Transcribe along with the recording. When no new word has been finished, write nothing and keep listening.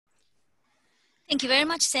Thank you very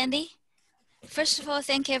much, Sandy. First of all,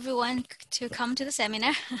 thank everyone to come to the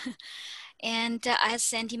seminar. And as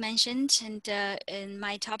Sandy mentioned, and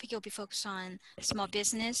my topic will be focused on small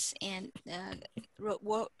business and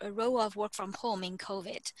role of work from home in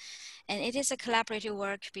COVID. And it is a collaborative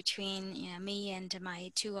work between me and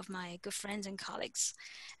two of my good friends and colleagues,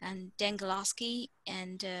 and Dan Golowski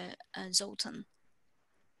and Zoltan.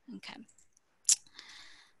 Okay.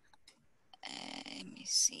 Let me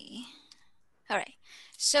see. All right.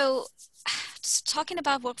 So talking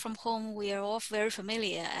about work from home, we are all very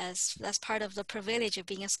familiar as that's part of the privilege of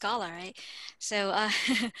being a scholar, right? So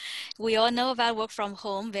we all know about work from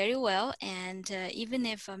home very well, and even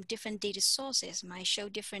if different data sources might show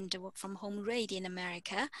different work from home rate in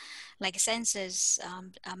America, like census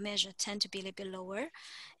measure tend to be a little bit lower,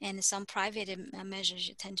 and some private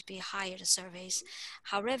measures tend to be higher, the surveys.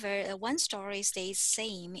 However, one story stays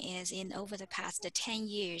same is in over the past 10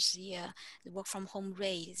 years, the work from home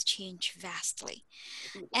rate has changed vastly.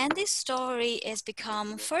 And this story has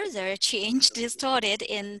become further changed, distorted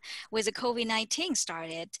with the COVID-19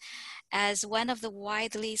 started. As one of the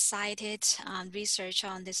widely cited research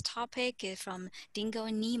on this topic from Dingo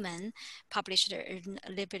and Neiman, published a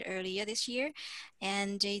little bit earlier this year.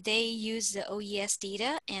 And they use the OES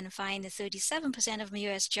data and find that 37% of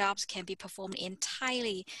US jobs can be performed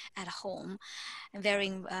entirely at home,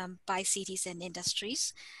 varying by cities and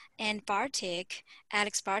industries. And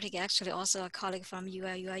Alex Bartik, actually also a colleague from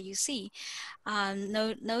UIUC,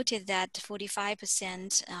 noted that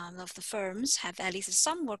 45% of the firms have at least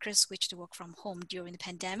some workers switch to work from home during the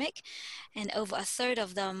pandemic, and over a third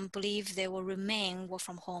of them believe they will remain work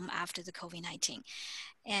from home after the COVID-19.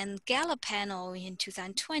 And Gallup panel in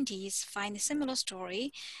 2020 find a similar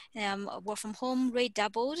story. Work from home rate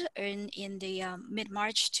doubled in the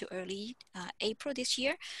mid-March to early April this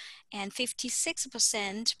year, and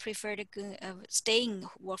 56% prefer to staying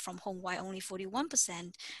work from home, while only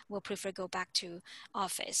 41% will prefer go back to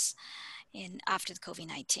office after the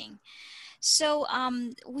COVID-19. So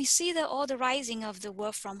we see all the rising of the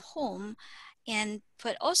work from home.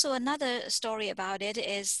 But also another story about it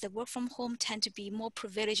is the work from home tend to be more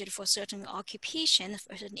privileged for certain occupation,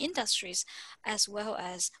 for certain industries, as well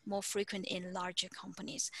as more frequent in larger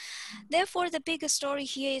companies. Therefore, the bigger story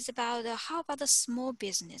here is about how about the small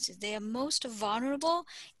businesses? They are most vulnerable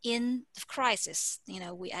in the crisis.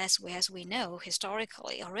 As we know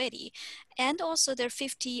historically already, and also there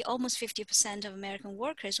are almost 50% of American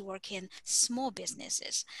workers work in small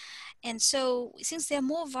businesses. And so since they're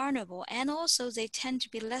more vulnerable, and also they tend to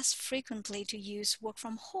be less frequently to use work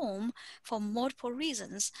from home for multiple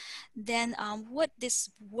reasons, then what this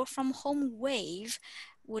work from home wave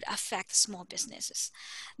would affect small businesses.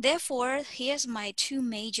 Therefore, here's my two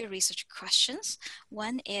major research questions.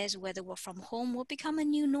 One is whether work from home will become a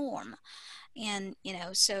new norm. And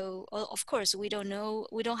so of course we don't know,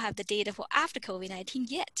 we don't have the data for after COVID-19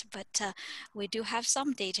 yet, but we do have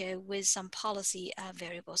some data with some policy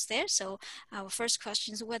variables there. So our first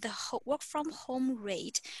question is whether work from home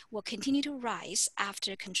rate will continue to rise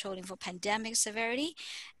after controlling for pandemic severity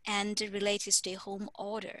and related stay home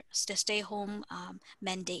order, the stay home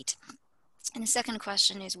mandate. And the second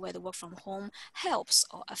question is whether work from home helps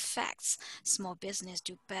or affects small business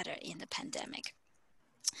do better in the pandemic.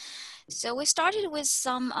 So we started with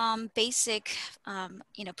some basic,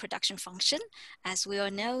 production function. As we all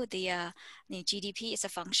know, the GDP is a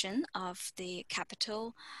function of the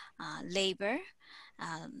capital, labor,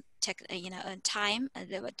 time.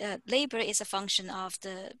 Labor is a function of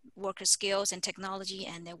the worker skills and technology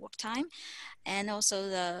and their work time. And also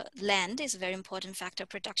the land is a very important factor of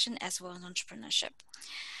production as well as entrepreneurship.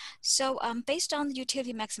 So based on the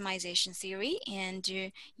utility maximization theory, and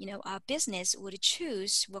our business would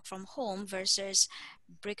choose work from home versus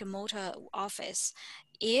brick and mortar office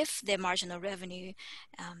if their marginal revenue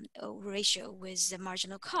ratio with the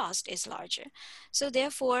marginal cost is larger. So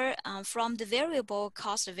therefore, from the variable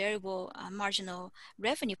cost, variable marginal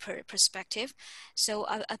revenue perspective, so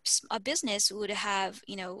a business would have,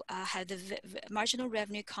 have the marginal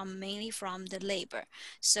revenue come mainly from the labor.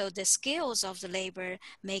 So the skills of the labor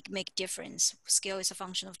make difference. Skill is a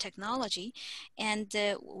function of technology, and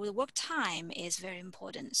the work time is very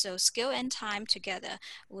important. So skill and time together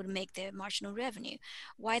would make the marginal revenue,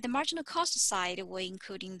 while the marginal cost side will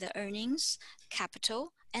including the earnings,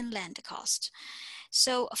 capital, and land cost.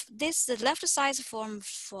 So the left side form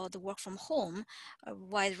for the work from home,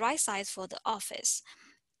 while the right side for the office.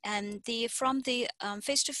 And from the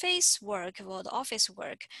face-to-face work or the office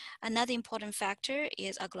work, another important factor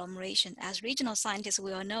is agglomeration. As regional scientists,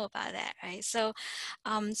 we all know about that, right? So,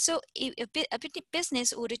 if a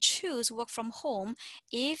business would choose work from home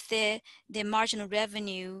if the marginal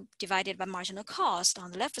revenue divided by marginal cost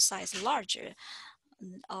on the left side is larger,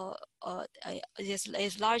 uh,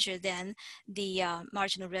 is larger than the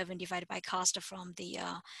marginal revenue divided by cost from the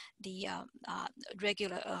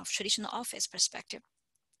regular traditional office perspective.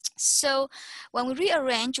 So when we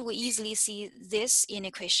rearrange, we easily see this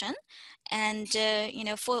inequation. And,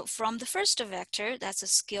 from the first vector, that's a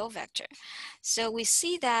skill vector. So we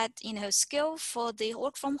see that, skill for the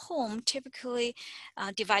work from home typically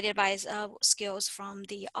divided by skills from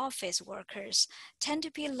the office workers tend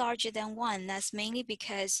to be larger than one. That's mainly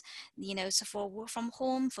because, so for work from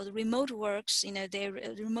home, for the remote works,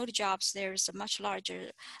 the remote jobs, there's a much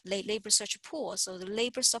larger labor search pool. So the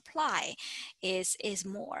labor supply is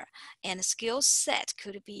more, and a skill set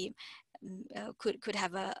could be could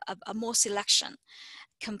have a more selection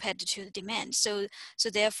compared to the demand. So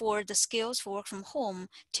therefore the skills for work from home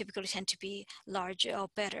typically tend to be larger or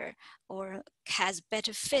better, or has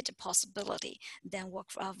better fit possibility than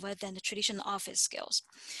than the traditional office skills.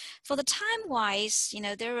 For the time wise,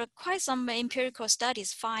 there are quite some empirical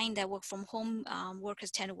studies find that work from home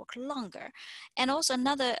workers tend to work longer. And also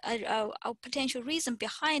another a potential reason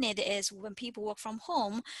behind it is when people work from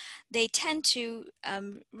home, they tend to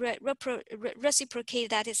reciprocate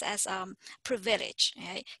that is as privilege,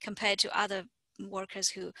 right, compared to other workers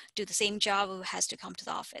who do the same job who has to come to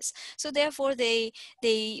the office. So therefore they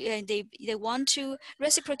want to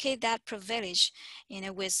reciprocate that privilege,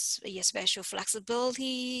 with special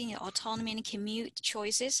flexibility, autonomy and commute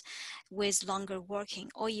choices, with longer working,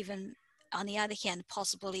 or even on the other hand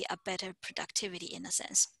possibly a better productivity in a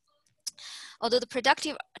sense. Although the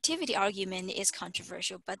productivity argument is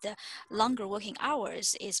controversial, but the longer working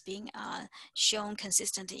hours is being shown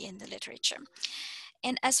consistently in the literature.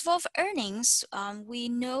 And as for earnings, we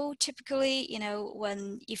know typically,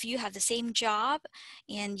 if you have the same job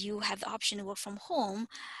and you have the option to work from home,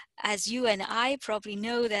 as you and I probably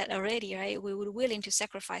know that already, right? We were willing to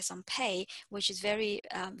sacrifice some pay, which is very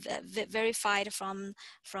verified from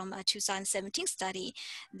a 2017 study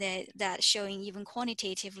that showing even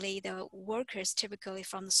quantitatively the workers typically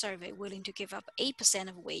from the survey willing to give up 8%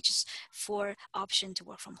 of wages for option to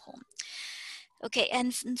work from home. Okay,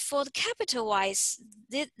 and for the capital wise,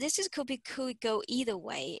 could go either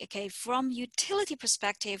way. Okay, from utility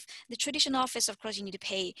perspective, the traditional office, of course, you need to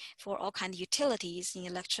pay for all kinds of utilities,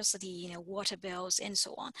 electricity, water bills, and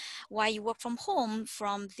so on. While you work from home,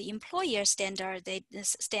 from the employer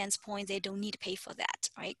standpoint, they don't need to pay for that,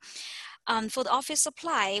 right? For the office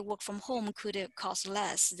supply, work from home could cost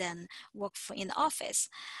less than in the office.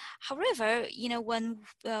 However, when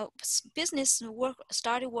business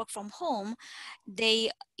started work from home, they,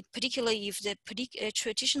 particularly if they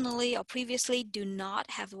traditionally or previously do not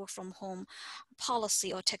have the work from home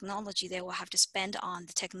policy or technology, they will have to spend on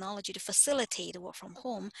the technology to facilitate the work from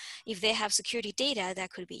home. If they have security data,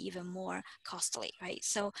 that could be even more costly, right?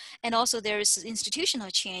 So, and also there is institutional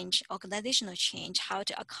change, organizational change, how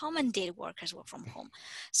to accommodate workers work from home.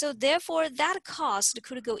 So therefore, that cost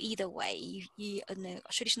could go either way. A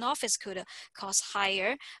traditional office could cost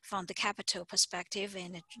higher from the capital perspective,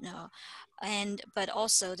 but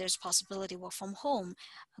also there's possibility work from home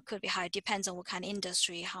could be high. Depends on what kind of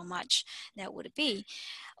industry, how much that would be.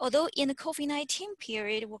 Although in the COVID-19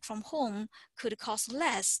 period, work from home could cost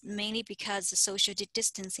less, mainly because the social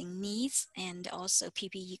distancing needs and also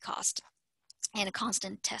PPE cost and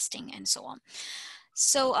constant testing and so on.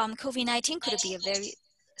 So COVID-19 could be a very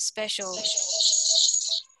special.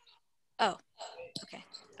 Oh, okay.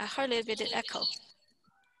 I heard a little bit of echo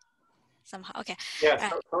somehow. Okay. Yeah,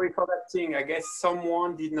 sorry for that thing. I guess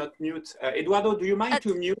someone did not mute. Eduardo, do you mind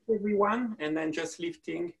to mute everyone and then just leave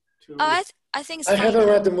Ting to... I think it's I fine. have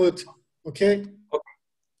already mute, okay?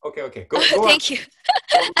 Okay. Go Thank you.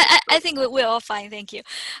 I think we're all fine. Thank you.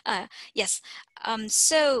 Yes.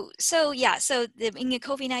 So in the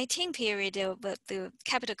COVID-19 period, the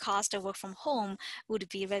capital cost of work from home would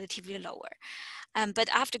be relatively lower. But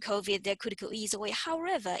after COVID, that could go either way.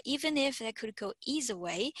 However, even if that could go either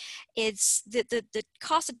way, it's the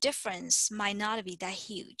cost difference might not be that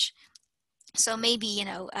huge. So maybe,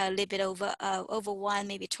 a little bit over one,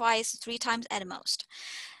 maybe twice, 3 times at most.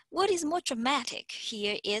 What is more dramatic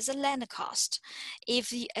here is the land cost.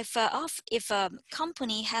 If a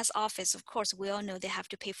company has office, of course, we all know they have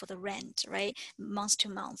to pay for the rent, right, month to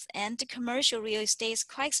month. And the commercial real estate is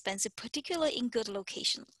quite expensive, particularly in good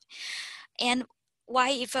locations. And why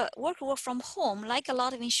if a worker work from home, like a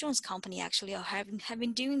lot of insurance company actually are have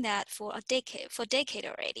been doing that for a decade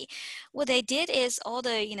already. What they did is all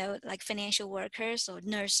the, like financial workers or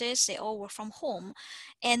nurses, they all work from home,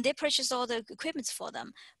 and they purchase all the equipment for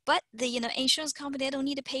them. But the, insurance company, they don't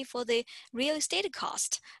need to pay for the real estate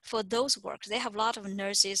cost for those workers. They have a lot of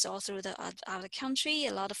nurses all through the out of the country,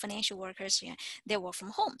 a lot of financial workers, they work from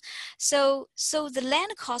home. So the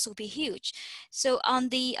land cost will be huge. So on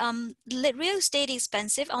the real estate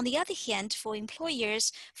expensive. On the other hand, for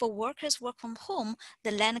employers, for workers work from home,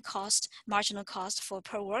 the land cost, marginal cost for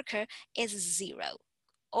per worker is zero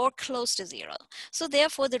or close to zero. So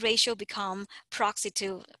therefore, the ratio become proxy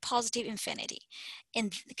to positive infinity.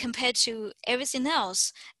 And compared to everything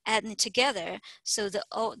else adding together, so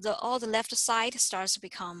all the left side starts to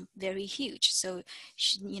become very huge. So,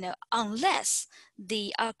 unless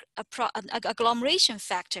the agglomeration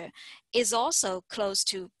factor is also close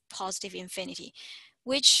to positive infinity,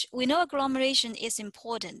 which we know agglomeration is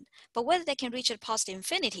important, but whether they can reach a positive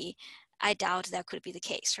infinity, I doubt that could be the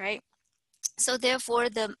case, right? So therefore,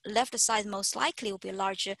 the left side most likely will be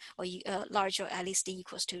larger, or larger, or at least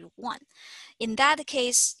equals to 1. In that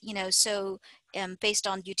case, based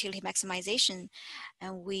on utility maximization,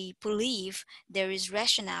 we believe there is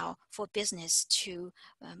rationale for business to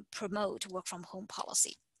promote work from home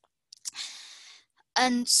policy.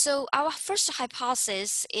 And so our first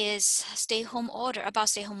hypothesis is stay-home order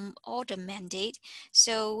mandate.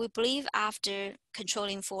 So we believe after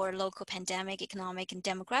controlling for local pandemic, economic, and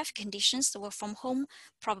demographic conditions, the work from home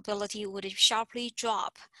probability would sharply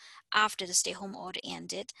drop after the stay-home order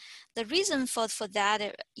ended. The reason for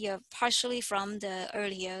that, partially from the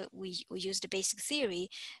earlier, we used the basic theory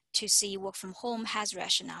to see work from home has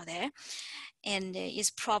rationale there, and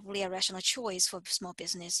is probably a rational choice for small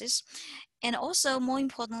businesses. And also, more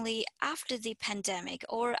importantly, after the pandemic,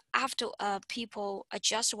 or after people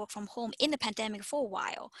adjust to work from home in the pandemic for a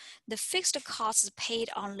while, the fixed costs paid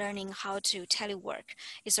on learning how to telework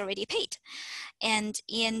is already paid. And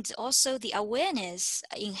also the awareness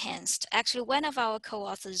enhanced. Actually, one of our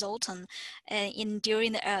co-authors, Zoltan, in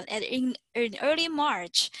early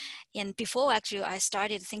March, and before actually I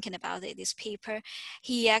started thinking about this paper,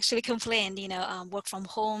 he actually complained, work from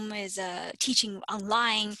home is teaching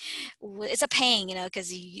online. It's a pain,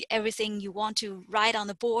 because everything you want to write on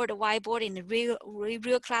the board, a whiteboard in the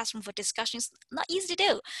real classroom for discussions, not easy to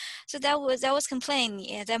do. So that was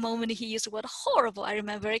complaining. At that moment, he used the word horrible. I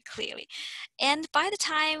remember very clearly. And by the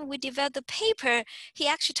time we developed the paper, he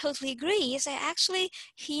actually totally agreed. He said actually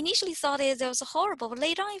he initially thought it was horrible, but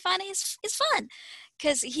later on he found it's fun.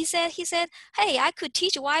 Because he said, hey, I could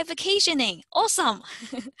teach while vacationing. Awesome.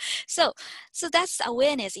 so that's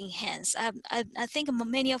awareness enhanced. I think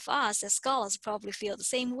many of us as scholars probably feel the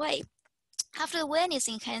same way. After awareness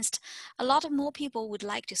enhanced, a lot of more people would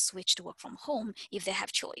like to switch to work from home if they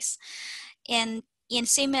have choice. And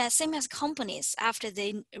same as companies, after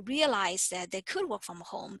they realize that they could work from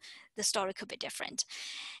home, the story could be different.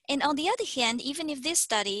 And on the other hand, even if this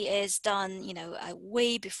study is done,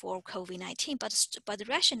 way before COVID-19, but the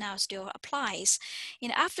rationale still applies.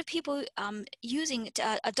 After people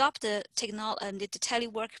adopt the technology, the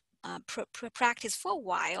telework practice for a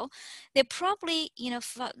while, they probably,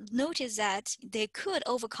 notice that they could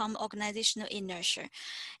overcome organizational inertia,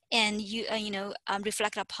 and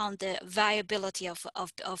reflect upon the viability of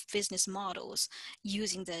business models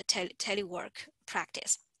using the telework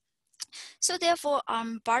practice. So therefore,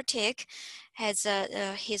 Bartik has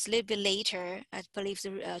his little bit later, I believe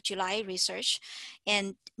the July research,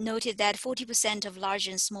 and noted that 40% of large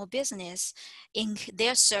and small business in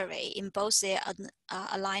their survey, in both their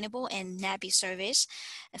alignable and NABI surveys,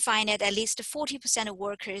 find that at least 40% of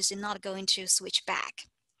workers are not going to switch back.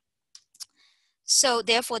 So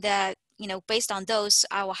therefore, based on those,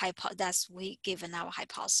 that's we given our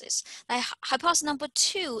hypothesis. Hypothesis number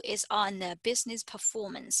 2 is on business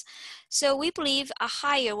performance. So we believe a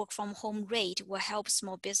higher work from home rate will help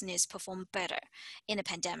small business perform better in the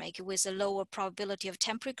pandemic, with a lower probability of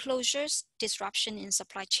temporary closures, disruption in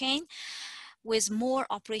supply chain, with more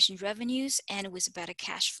operation revenues, and with better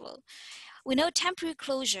cash flow. We know temporary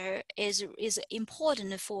closure is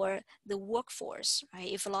important for the workforce,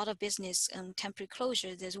 right? If a lot of business temporary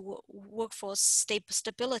closure, there's workforce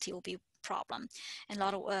stability will be a problem, and a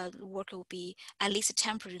lot of worker will be at least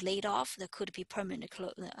temporarily laid off. There could be permanent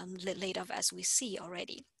laid off, as we see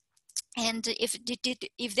already. And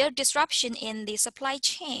if there disruption in the supply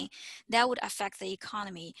chain, that would affect the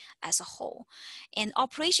economy as a whole. And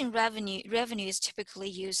operation revenue is typically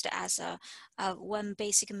used as a one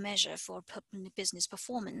basic measure for business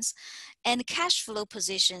performance. And cash flow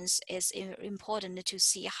positions is important to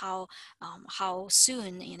see how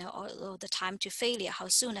soon, or the time to failure, how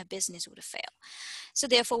soon a business would fail. So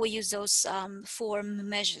therefore, we use those four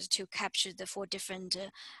measures to capture the four different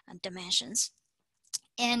dimensions.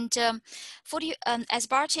 And as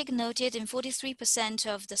Bartik noted, in 43%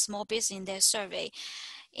 of the small business in their survey,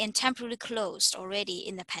 and temporarily closed already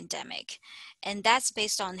in the pandemic, and that's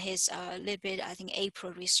based on his little bit, I think,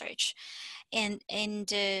 April research, and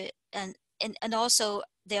also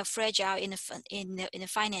they're fragile in the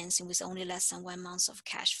financing with only less than 1 month of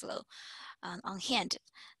cash flow on hand.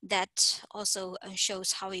 That also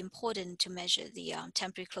shows how important to measure the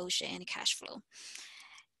temporary closure and cash flow.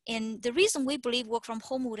 And the reason we believe work from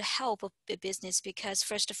home would help a business, because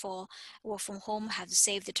first of all, work from home have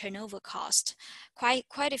saved the turnover cost.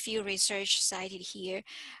 Quite a few research cited here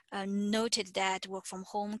noted that work from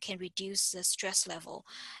home can reduce the stress level,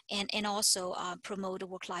 and also promote a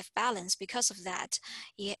work-life balance. Because of that,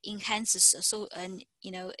 it enhances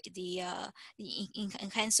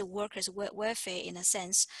enhance the workers' welfare in a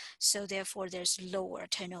sense. So therefore, there's lower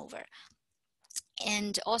turnover.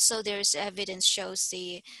 And also there's evidence shows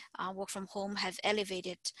the work from home have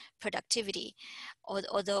elevated productivity,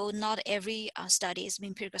 although not every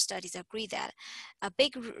empirical studies agree that. A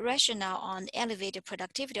big rationale on elevated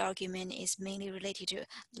productivity argument is mainly related to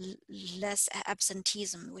less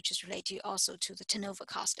absenteeism, which is related also to the turnover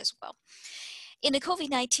cost as well. In the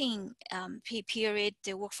COVID-19 period,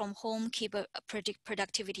 the work from home keep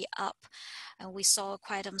productivity up. And we saw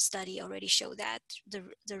quite a study already show that the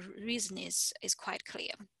reason is quite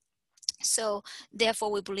clear. So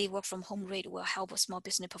therefore, we believe work from home rate will help a small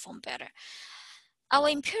business perform better. Our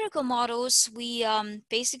empirical models, we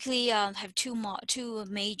basically have two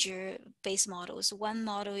major base models. One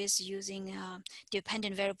model is using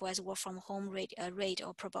dependent variable as work from home rate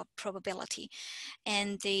or probability.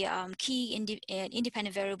 And the key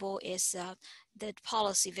independent variable is the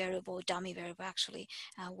policy variable, dummy variable actually,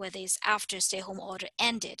 whether it's after stay-home order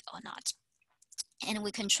ended or not. And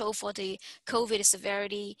we control for the COVID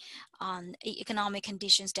severity, economic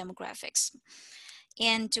conditions, demographics.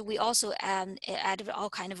 And we also added all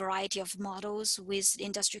kind of variety of models with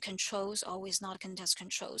industry controls or with not contest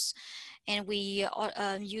controls. And we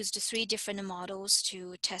used 3 different models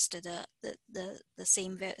to test the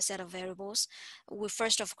same set of variables. We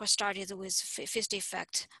first, of course, started with 50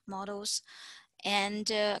 effect models.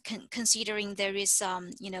 And considering there is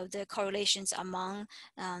the correlations among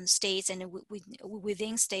states and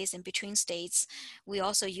within states and between states, we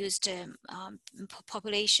also used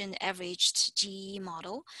population averaged GE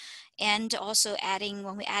model. And also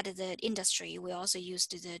when we added the industry, we also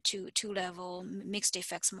used the two level mixed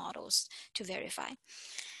effects models to verify.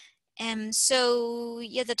 And so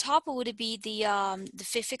yeah, the top would be the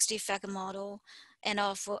fixed effect model, and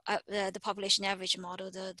for the population average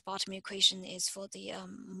model. The bottom equation is for the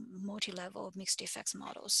multi-level mixed effects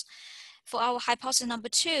models. For our hypothesis number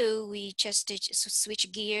 2, we just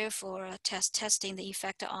switch gear for testing the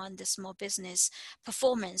effect on the small business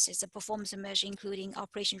performance. It's a performance measure including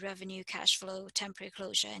operation revenue, cash flow, temporary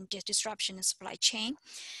closure, and disruption in supply chain.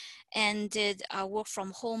 And our work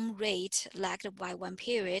from home rate lagged by 1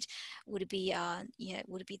 period would be the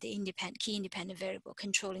key independent variable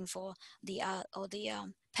controlling for the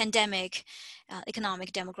pandemic,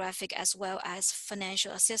 economic, demographic, as well as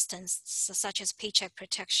financial assistance such as paycheck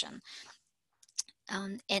protection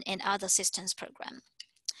and other assistance program.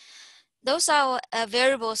 Those are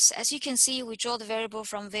variables. As you can see, we draw the variable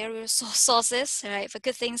from various sources, right? For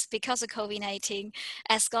good things, because of COVID-19,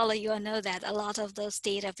 as scholar, you all know that a lot of those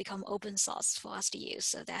data become open source for us to use.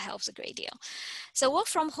 So that helps a great deal. So work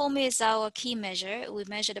from home is our key measure. We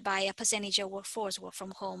measured by a percentage of workforce work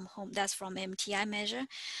from home. That's from MTI measure.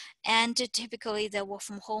 And typically the work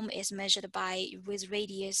from home is measured with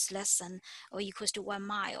radius less than or equals to 1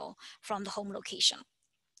 mile from the home location.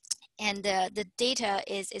 And the data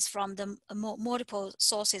is from the multiple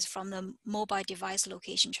sources from the mobile device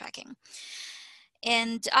location tracking.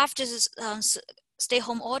 And after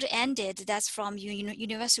stay-home order ended, that's from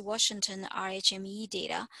University of Washington RHME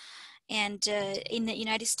data. And in the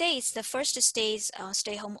United States, the first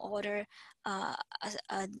stay-home order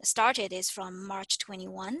started is from March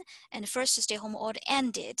 21, and the first stay-home order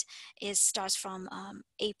ended starts from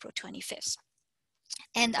April 25th.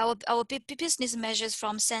 And our business measures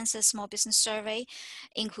from Census Small Business Survey,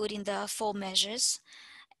 including the 4 measures.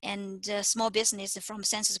 And small business from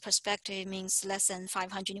census perspective means less than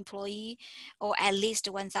 500 employee or at least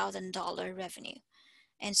 $1,000 revenue.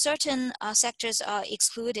 And certain sectors are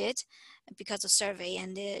excluded because of survey,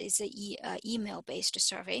 and it's an email-based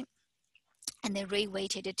survey, and they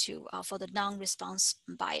reweighted it to for the non-response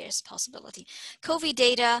buyers possibility. COVID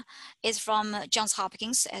data is from Johns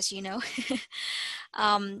Hopkins, as you know,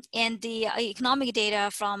 and the economic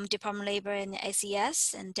data from Department of Labor and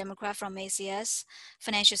ACS, and Democrat from ACS,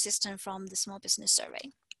 financial system from the Small Business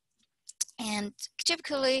Survey. And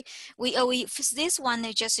typically, this one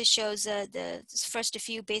it just shows the first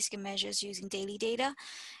few basic measures using daily data,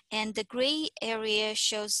 and the gray area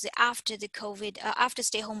shows the after the COVID, after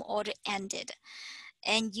stay-home order ended.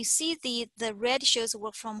 And you see the red shows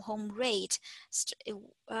work from home rate.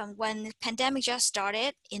 When the pandemic just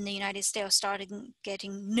started in the United States, started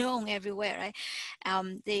getting known everywhere,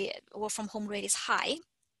 right? The work from home rate is high.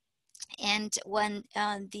 And when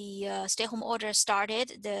the stay-home order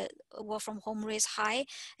started, the work from home rate is high.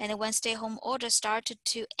 And when stay-home order started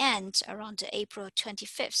to end around April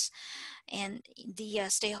 25th, and the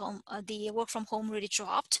the work from home really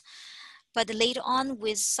dropped. But later on,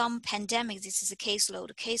 with some pandemic, this is a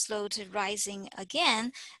caseload rising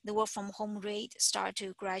again, the work from home rate start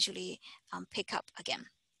to gradually pick up again.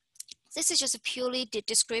 This is just purely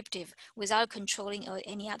descriptive without controlling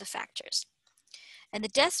any other factors. And the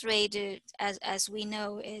death rate, as we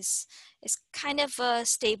know, is kind of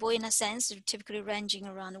stable in a sense, typically ranging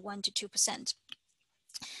around 1 to 2%.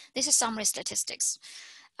 This is summary statistics.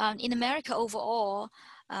 In America overall,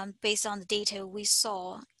 based on the data we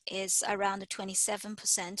saw, is around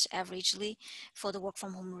 27% averagely for the work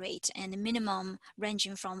from home rate, and the minimum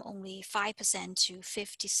ranging from only 5% to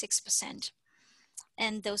 56%.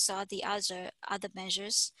 And those are the other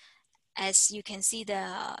measures. As you can see,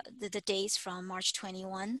 the dates from March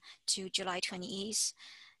 21 to July 28th,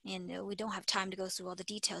 and we don't have time to go through all the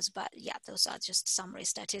details, but yeah, those are just summary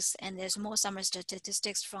statistics, and there's more summary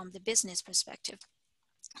statistics from the business perspective.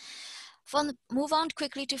 Move on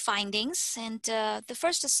quickly to findings, and the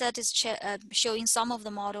first set is showing some of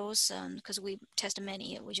the models, because we tested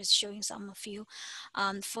many, we're just showing a few.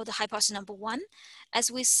 For the hypothesis number 1,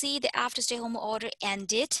 as we see the after stay home order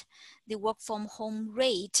ended, the work from home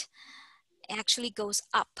rate actually goes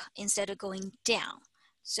up instead of going down.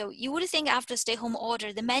 So you would think after stay-home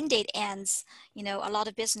order, the mandate ends, a lot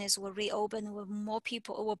of business will reopen with more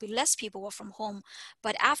people, or will be less people work from home.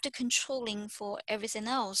 But after controlling for everything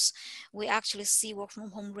else, we actually see work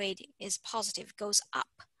from home rate is positive, goes up.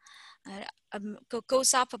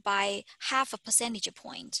 Goes up by 0.5 percentage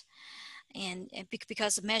point. And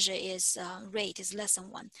because the measure is rate is less than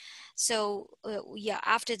 1. So yeah,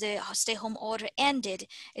 after the stay-home order ended,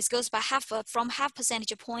 it goes by from 0.5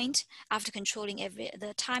 percentage point after controlling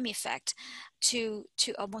the time effect to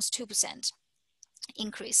almost 2%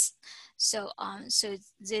 increase. So so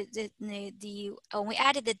when we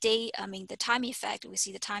added the time effect, we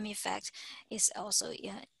see the time effect is also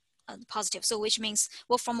positive. So which means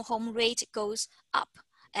work from home rate goes up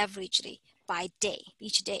averagely by day,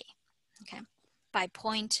 each day. Okay, by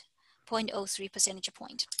 0.03 percentage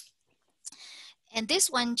point. And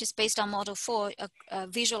this one, just based on model 4,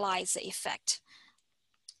 visualize the effect.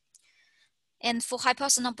 And for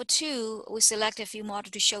hypothesis number 2, we select a few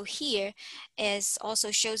models to show here, is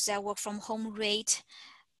also shows that work from home rate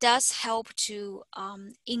does help to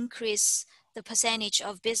increase the percentage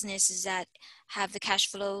of businesses that have the cash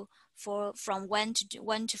flow from 1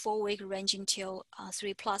 to 4 week ranging till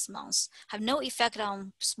 3+ months, have no effect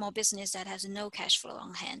on small business that has no cash flow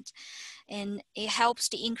on hand. And it helps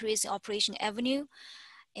to increase the operation revenue,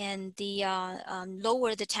 and the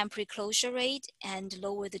lower the temporary closure rate, and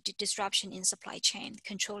lower the disruption in supply chain,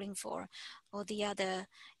 controlling for all the other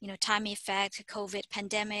time effect, COVID,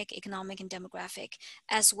 pandemic, economic and demographic,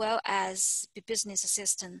 as well as the business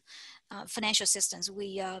assistance, financial assistance.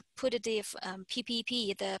 We put the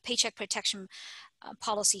PPP, the Paycheck Protection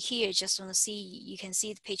policy here, just want to see, you can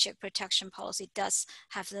see the Paycheck Protection policy does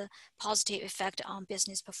have the positive effect on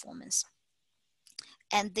business performance.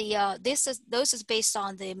 And those is based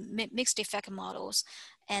on the mixed effect models,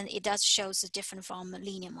 and it does shows different from a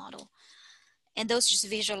linear model. And those just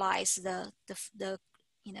visualize the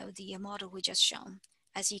model we just shown.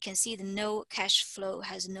 As you can see, the no cash flow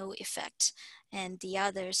has no effect, and the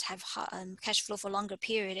others have cash flow for longer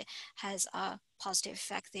period has a positive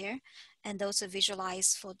effect there. And those are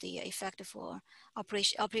visualized for the effect for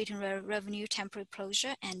operating revenue, temporary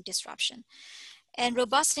closure, and disruption. And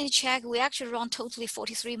robustly check, we actually run totally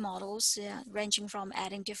 43 models, ranging from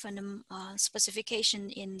adding different specification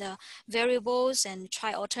in the variables and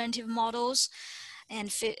try alternative models. and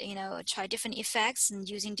try different effects and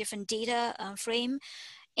using different data frame.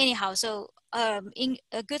 Anyhow, so a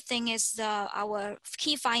good thing is our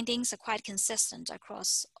key findings are quite consistent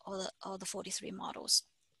across all the 43 models.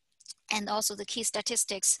 And also the key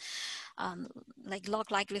statistics, like log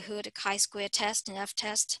likelihood, chi-square test, and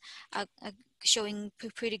F-test are showing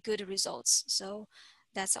pretty good results. So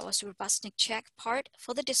that's our robustness check part.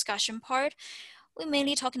 For the discussion part, we're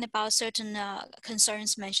mainly talking about certain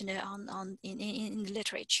concerns mentioned in the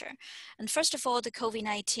literature. And first of all, the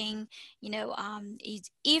COVID-19,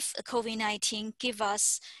 if COVID-19 give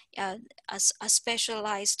us a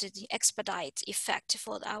specialized expedite effect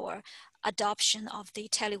for our adoption of the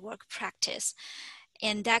telework practice,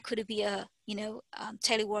 and that could be a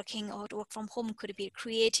teleworking or work from home could be a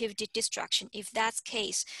creative distraction. If that's the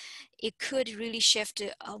case, it could really shift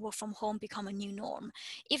work from home become a new norm.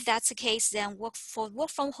 If that's the case, then work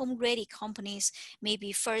from home ready companies may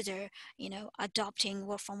be further adopting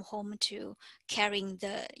work from home to carrying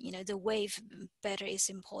the wave better is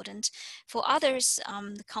important. For others,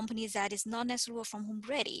 the companies that is not necessarily work from home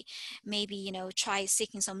ready, maybe try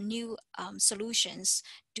seeking some new solutions,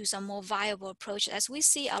 do some more viable approach. As we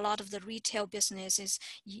see a lot of the retail businesses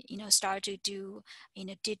start to do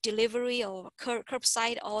delivery or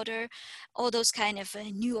curbside order, all those kind of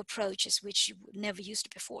new approaches which you never used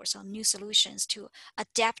before. So new solutions to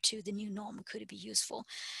adapt to the new norm could be useful.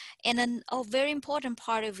 And then a very important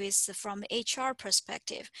part of it is from HR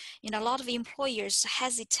perspective. A lot of employers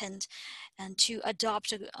hesitant and to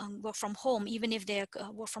adopt work from home, even if they're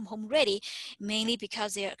work from home ready, mainly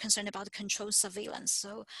because they're concerned about the control surveillance.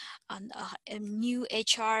 So a new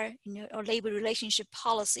HR or labor relationship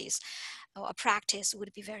policies or a practice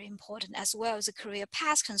would be very important, as well as the career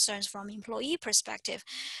path concerns from employee perspective.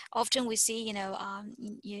 Often we see,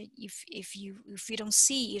 if you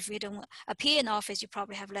don't appear in office, you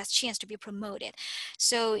probably have less chance to be promoted.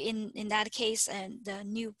 So in that case, the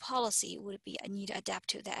new policy would be a need to adapt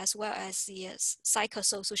to that, as well as the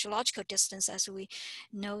psychosociological distance. As we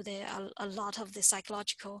know, there are a lot of the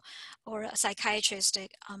psychological or psychiatrist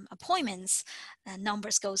appointments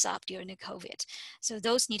numbers goes up during the COVID. So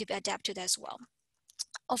those need to be adapted as well.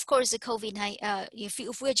 Of course, the COVID-19,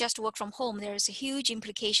 if we just work from home, there is a huge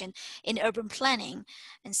implication in urban planning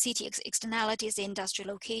and city externalities, the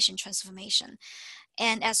industrial location transformation,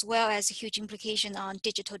 and as well as a huge implication on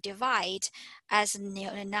digital divide, as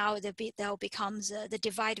now the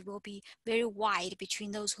divide will be very wide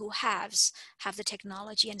between those who have the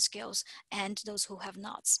technology and skills and those who have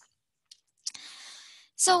not.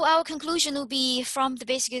 So our conclusion will be, from the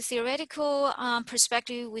basic theoretical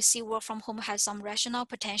perspective, we see work from home has some rational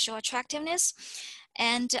potential attractiveness,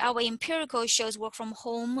 and our empirical shows work from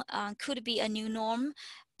home could be a new norm.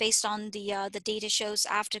 Based on the data shows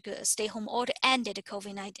after the stay-home order ended,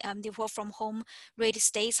 COVID-19, the work from home rate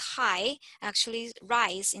stays high, actually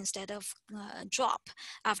rise instead of drop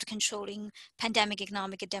after controlling pandemic,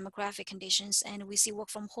 economic, and demographic conditions. And we see work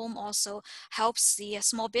from home also helps the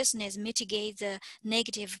small business mitigate the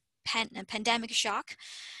negative pandemic shock.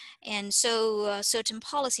 And so certain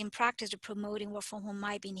policy and practice to promoting work from home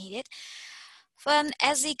might be needed.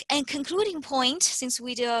 As a concluding point, since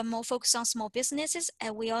we are more focused on small businesses,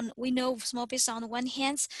 and we know small business on the one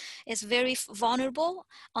hand is very vulnerable,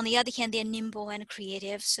 on the other hand they're nimble and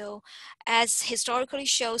creative. So as historically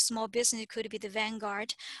shows, small business could be the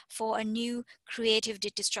vanguard for a new creative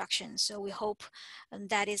destruction. So we hope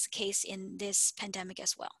that is the case in this pandemic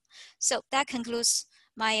as well. So that concludes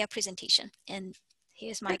my presentation, and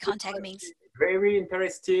here's my contact links. Very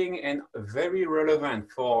interesting and very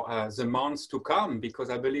relevant for the months to come, because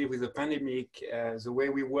I believe with the pandemic, the way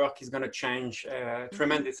we work is going to change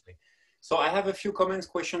tremendously. So I have a few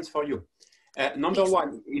questions for you. Number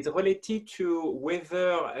one is related to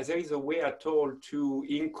whether there is a way at all to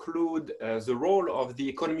include the role of the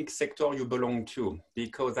economic sector you belong to,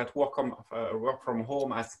 because that work from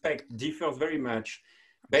home aspect differs very much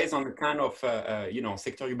based on the kind of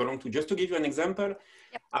sector you belong to. Just to give you an example,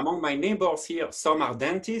 among my neighbors here, some are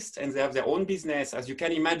dentists and they have their own business. As you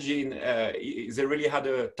can imagine, they really had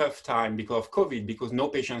a tough time because of COVID, because no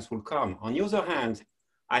patients will come. On the other hand,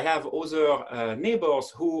 I have other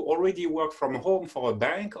neighbors who already work from home for a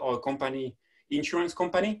bank or a company, insurance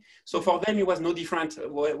company. So for them, it was no different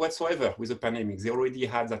whatsoever with the pandemic. They already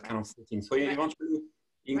had that kind of setting. So eventually,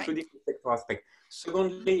 including the sector aspect.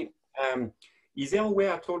 Secondly, is there a way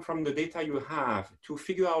at all from the data you have to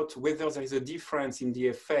figure out whether there is a difference in the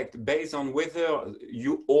effect based on whether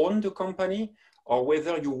you own the company or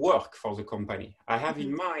whether you work for the company? I have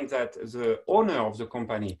in mind that the owner of the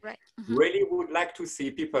company really would like to see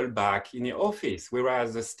people back in the office,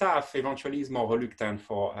 whereas the staff eventually is more reluctant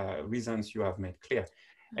for reasons you have made clear.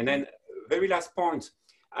 And then very last point,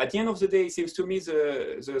 at the end of the day, it seems to me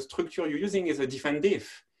the structure you're using is a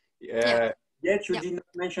diff. Yet you did not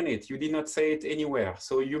mention it. You did not say it anywhere.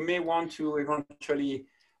 So you may want to eventually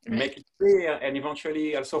make it clear and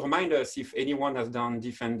eventually also remind us if anyone has done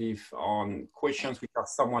diff on questions which are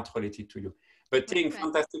somewhat related to you. But Ting,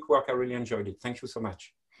 fantastic work. I really enjoyed it. Thank you so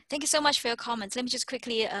much. Thank you so much for your comments. Let me just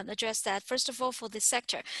quickly address that. First of all, for the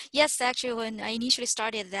sector, yes, actually, when I initially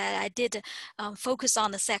started that, I did focus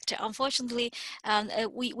on the sector. Unfortunately,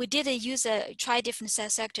 we did try different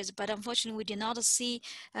sectors, but unfortunately, we did not see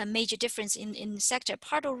a major difference in the sector.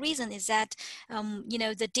 Part of the reason is that, you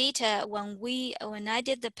know, the data when I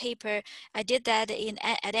did the paper, I did that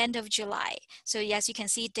at end of July. So yes, you can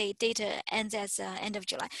see the data ends as end of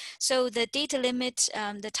July. So the data limit,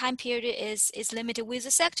 the time period is limited. With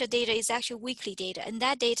the sector data is actually weekly data, and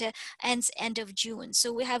that data ends end of June.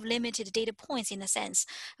 So we have limited data points in a sense,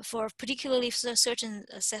 for particularly certain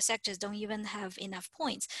sectors don't even have enough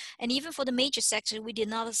points. And even for the major sector, we did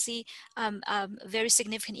not see very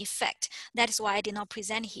significant effect. That is why I did not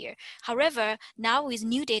present here. However, now with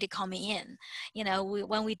new data coming in, you know,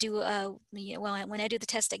 when we do when I do the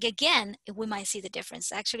test again, we might see the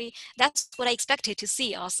difference. Actually, that's what I expected to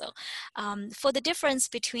see also. For the difference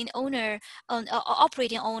between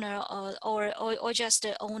operating owner or just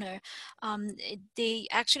the owner,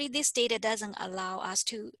 actually this data doesn't allow us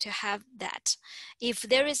to have that. If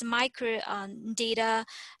there is micro data,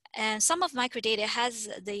 and some of microdata has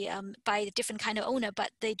the by the different kind of owner,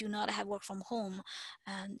 but they do not have work from home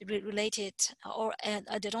related, or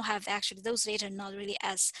they don't have, actually those data are not really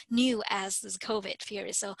as new as this COVID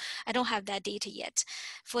period. So I don't have that data yet.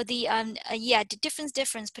 For the the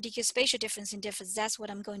difference, particular spatial difference in difference, that's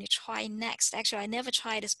what I'm going to try next. Actually, I never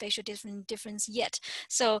tried a spatial difference yet.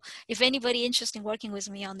 So if anybody interested in working with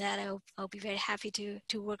me on that, I'll be very happy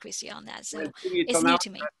to work with you on that. So well, it's new to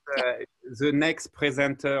me. The next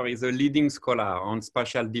presenter is a leading scholar on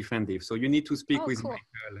spatial difference. So you need to speak with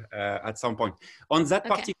Michael at some point. On that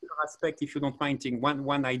particular aspect, if you don't mind, Ting,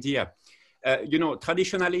 one idea. You know,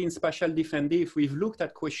 traditionally in spatial difference, we've looked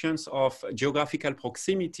at questions of geographical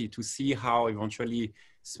proximity to see how eventually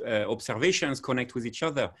observations connect with each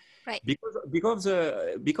other. Right. Because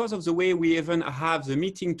of the way we even have the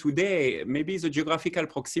meeting today, maybe the geographical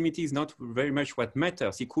proximity is not very much what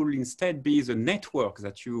matters. It could instead be the network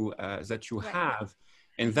that you have,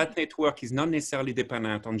 and that network is not necessarily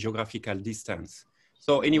dependent on geographical distance.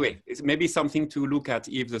 So anyway, it's maybe something to look at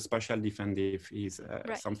if the spatial difference is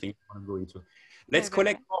something you want to go into. Let's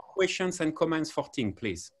collect more questions and comments for Ting,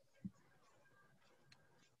 please.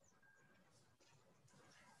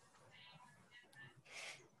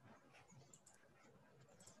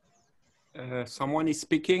 Someone is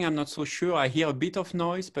speaking. I'm not so sure. I hear a bit of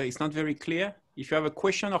noise, but it's not very clear. If you have a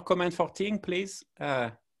question or comment for Ting, please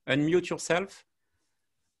unmute yourself.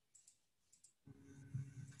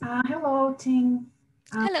 Hello, Ting.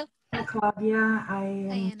 Hello. I'm Claudia. I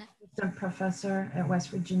am a professor at West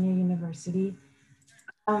Virginia University.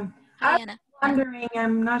 I'm wondering,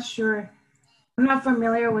 I'm not sure, I'm not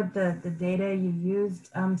familiar with the data you used.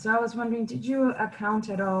 So I was wondering, did you account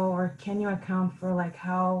at all, or can you account for like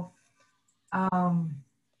how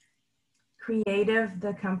creative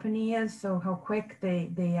the company is? So how quick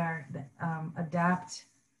they are adapt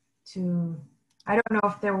to, I don't know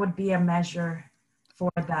if there would be a measure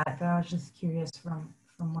for that, but I was just curious from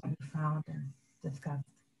what you found and discussed.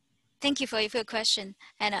 Thank you for your question.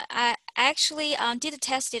 And I actually did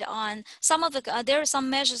test it on some of the, there are some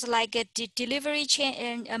measures like a delivery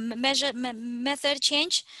change, method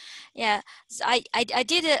change. Yeah, I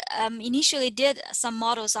did initially did some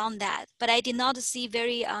models on that, but I did not see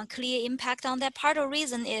very clear impact on that. Part of the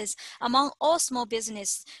reason is among all small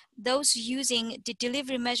business, those using the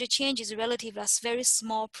delivery measure change is relatively a very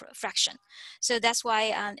small fraction. So that's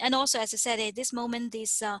why, and also as I said, at this moment,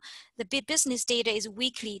 the business data is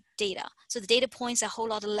weekly data. So the data points are a whole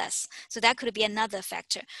lot less. So that could be another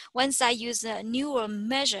factor. Once I use a newer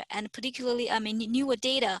measure, and particularly, I mean, newer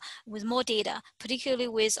data with more data, particularly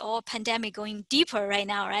with all pandemic going deeper right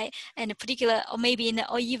now, right? And in particular, or maybe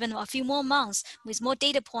or even a few more months with more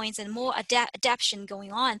data points and more adaptation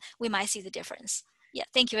going on, we might see the difference. Yeah,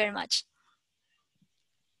 thank you very much.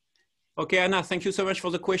 Okay, Anna, thank you so much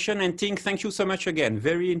for the question. And Ting, thank you so much again.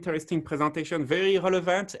 Very interesting presentation, very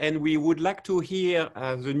relevant. And we would like to hear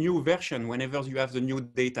the new version whenever you have the new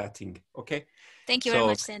data, Ting, okay? Thank you very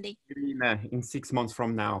much, Sandy. In 6 months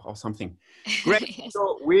from now or something. Great. Yes.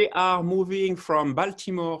 So we are moving from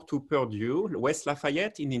Baltimore to Purdue, West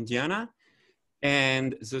Lafayette in Indiana.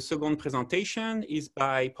 And the second presentation is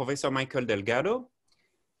by Professor Michael Delgado.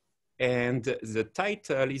 And the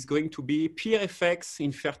title is going to be Peer Effects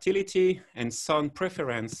in Fertility and Son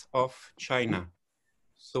Preference of China.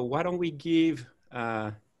 So why don't we give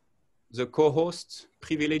the co-host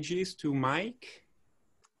privileges to Mike?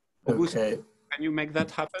 Okay. Can you make that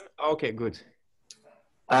happen? Okay, good.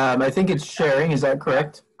 I think it's sharing, is that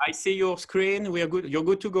correct? I see your screen. We are good. You're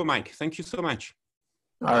good to go, Mike. Thank you so much.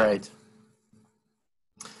 All right.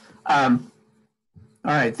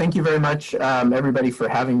 All right, thank you very much, everybody, for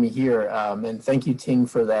having me here. And thank you, Ting,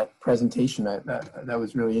 for that presentation. That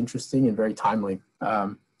was really interesting and very timely.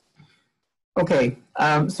 Okay,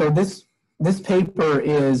 so this paper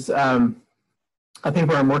is a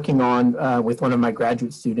paper I'm working on with one of my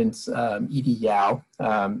graduate students, Edie Yao.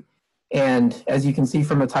 And as you can see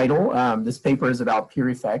from the title, this paper is about peer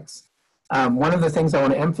effects. One of the things I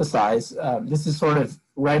want to emphasize, this is sort of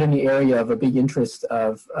right in the area of a big interest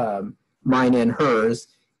of mine and hers,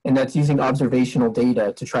 and that's using observational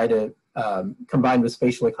data to try to combine with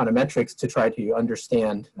spatial econometrics to try to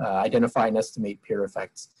understand, identify and estimate peer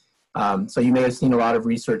effects. So you may have seen a lot of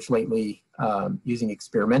research lately using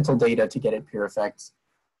experimental data to get at peer effects.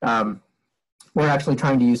 We're actually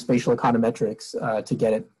trying to use spatial econometrics to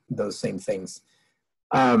get at those same things.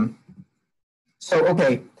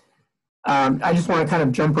 Okay. I just want to kind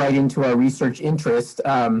of jump right into our research interest.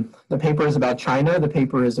 The paper is about China. The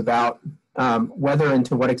paper is about whether and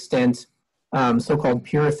to what extent so-called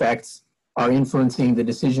peer effects are influencing the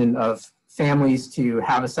decision of families to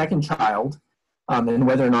have a second child and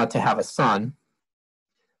whether or not to have a son.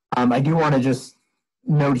 I do want to just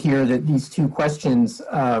note here that these two questions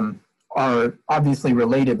are obviously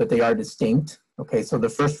related, but they are distinct. Okay, so the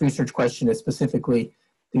first research question is specifically,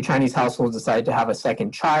 do Chinese households decide to have a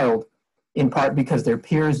second child in part because their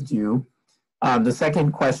peers do? The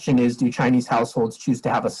second question is, do Chinese households choose to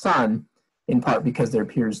have a son in part because their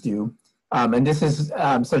peers do? And this is,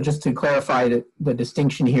 so just to clarify the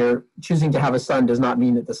distinction here, choosing to have a son does not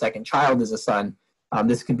mean that the second child is a son.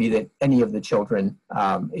 This could be that any of the children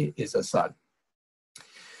is a son.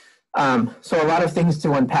 So a lot of things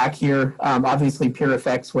to unpack here. Obviously, peer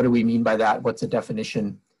effects, what do we mean by that? What's a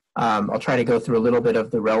definition? I'll try to go through a little bit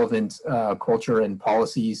of the relevant culture and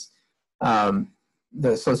policies,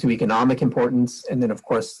 the socioeconomic importance, and then, of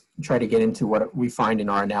course, try to get into what we find in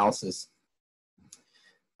our analysis.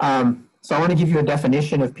 So I want to give you a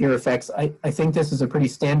definition of peer effects. I think this is a pretty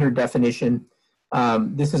standard definition.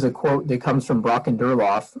 This is a quote that comes from Brock and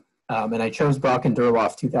Durloff, and I chose Brock and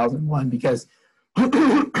Durloff 2001 because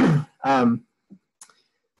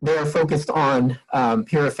they are focused on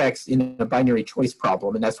peer effects in a binary choice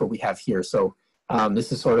problem, and that's what we have here. So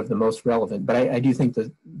this is sort of the most relevant, but I do think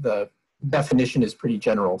the definition is pretty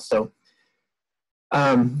general. So,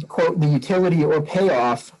 quote, the utility or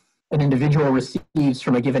payoff an individual receives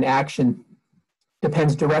from a given action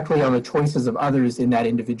depends directly on the choices of others in that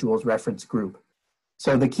individual's reference group.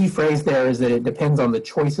 So the key phrase there is that it depends on the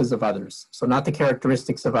choices of others. So not the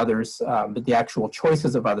characteristics of others, but the actual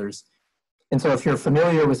choices of others. And so if you're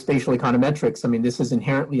familiar with spatial econometrics, I mean, this is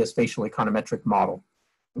inherently a spatial econometric model.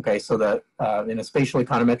 Okay, so that in a spatial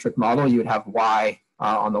econometric model, you would have Y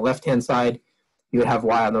on the left-hand side, you would have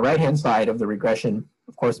Y on the right-hand side of the regression,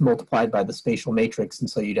 of course, multiplied by the spatial matrix. And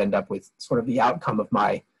so you'd end up with sort of the outcome of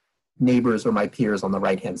my neighbors or my peers on the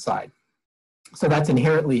right-hand side. So that's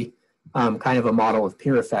inherently kind of a model of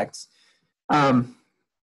peer effects. And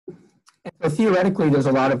so theoretically, there's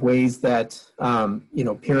a lot of ways that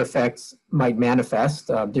peer effects might manifest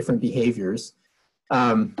different behaviors.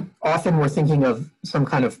 Often we're thinking of some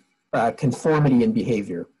kind of conformity in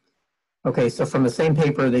behavior. Okay, so from the same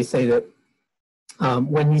paper, they say that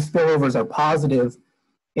when these spillovers are positive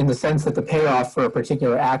in the sense that the payoff for a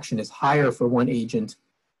particular action is higher for one agent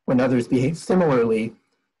when others behave similarly,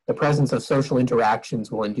 the presence of social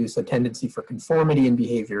interactions will induce a tendency for conformity in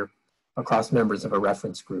behavior across members of a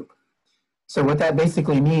reference group. So what that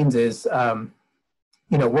basically means is, we're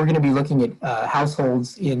going to be looking at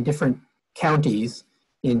households in different counties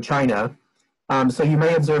in China. So you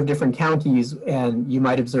may observe different counties and you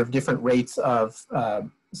might observe different rates of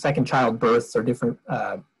second child births or different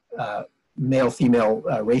male-female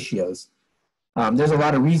ratios. There's a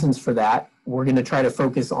lot of reasons for that. We're going to try to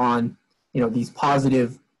focus on, these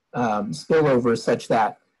positive spillovers such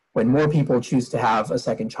that when more people choose to have a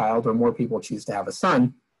second child or more people choose to have a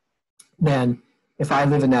son, then if I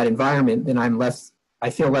live in that environment, then I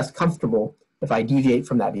feel less comfortable if I deviate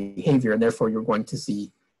from that behavior, and therefore you're going to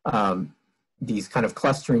see these kind of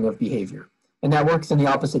clustering of behavior. And that works in the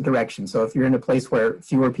opposite direction. So if you're in a place where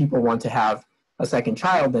fewer people want to have a second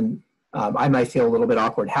child, then I might feel a little bit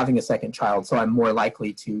awkward having a second child, so I'm more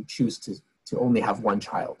likely to choose to only have one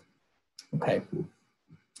child. Okay.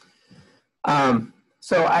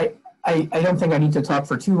 So I don't think I need to talk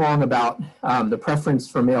for too long about the preference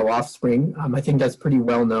for male offspring. I think that's pretty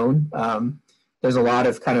well known. There's a lot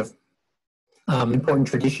of kind of important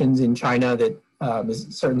traditions in China that is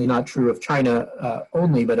certainly not true of China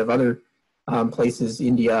only, but of other places.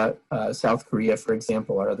 India, South Korea, for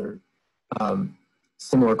example, are other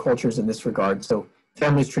similar cultures in this regard. So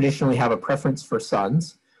families traditionally have a preference for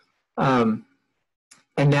sons. And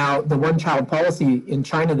now the one-child policy in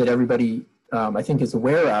China that everybody, I think, is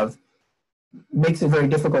aware of makes it very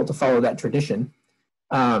difficult to follow that tradition.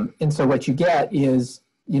 And so what you get is,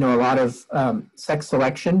 a lot of sex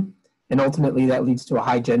selection, and ultimately that leads to a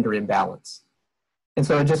high gender imbalance. And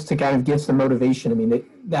so just to kind of give some motivation, I mean,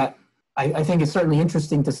 I think it's certainly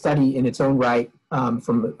interesting to study in its own right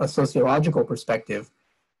from a sociological perspective.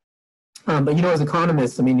 But, as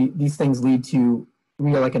economists, I mean, these things lead to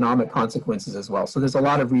real economic consequences as well. So there's a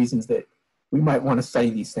lot of reasons that we might want to study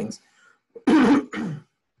these things. And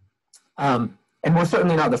we're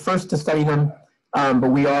certainly not the first to study them,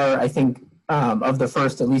 but we are, I think, of the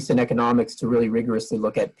first, at least in economics, to really rigorously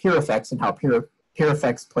look at peer effects and how peer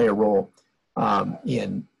effects play a role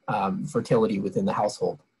in fertility within the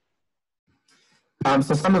household.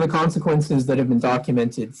 So some of the consequences that have been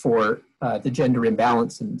documented for the gender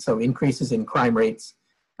imbalance, and so increases in crime rates,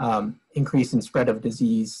 increase in spread of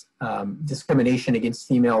disease, discrimination against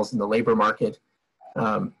females in the labor market,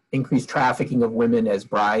 increased trafficking of women as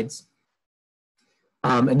brides.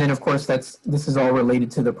 And then, of course, this is all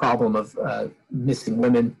related to the problem of missing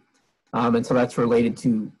women. And so that's related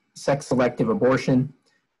to sex-selective abortion,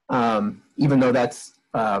 even though that's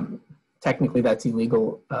technically that's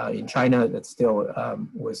illegal in China. That still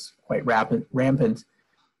was quite rampant.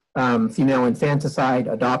 Female infanticide,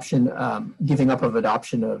 adoption, giving up of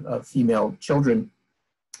adoption of female children,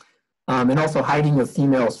 and also hiding of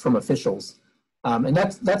females from officials. And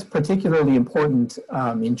that's particularly important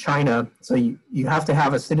in China. So you have to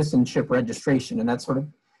have a citizenship registration, and that sort of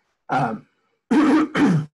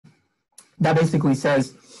that basically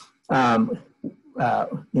says where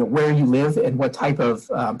you live and what type of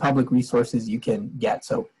public resources you can get.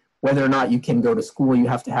 So whether or not you can go to school, you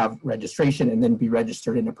have to have registration and then be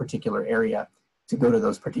registered in a particular area to go to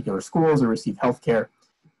those particular schools or receive health care.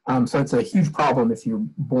 So it's a huge problem if you're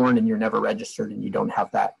born and you're never registered and you don't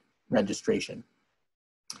have that registration.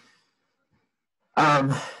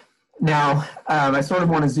 Now, I sort of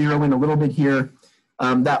want to zero in a little bit here.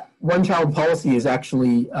 That one-child policy is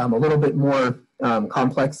actually a little bit more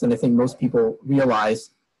complex than I think most people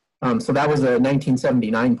realize. So that was a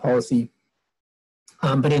 1979 policy.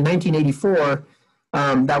 But in 1984,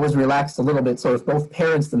 that was relaxed a little bit. So if both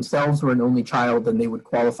parents themselves were an only child, then they would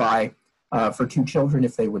qualify for 2 children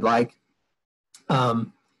if they would like.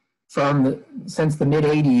 Since the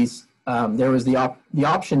mid-'80s, there was the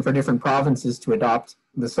option for different provinces to adopt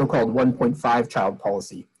the so-called 1.5 child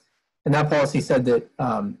policy. And that policy said that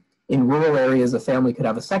in rural areas, a family could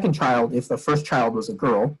have a second child if the first child was a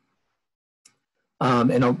girl.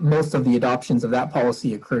 And most of the adoptions of that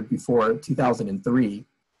policy occurred before 2003.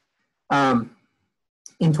 In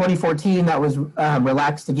 2014, that was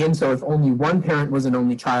relaxed again. So if only one parent was an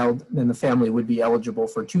only child, then the family would be eligible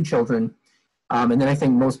for 2 children. And then I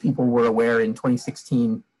think most people were aware in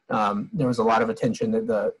 2016, there was a lot of attention that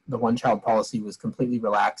the one-child policy was completely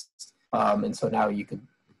relaxed. And so now you could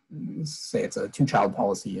say it's a 2-child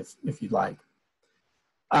policy if you'd like.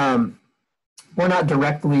 We're not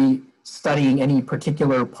directly studying any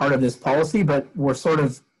particular part of this policy, but we're sort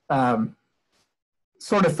of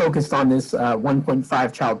focused on this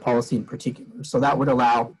 1.5 child policy in particular. So that would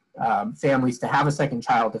allow families to have a second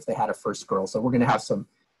child if they had a first girl. So we're going to have some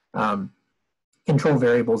control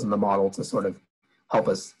variables in the model to sort of help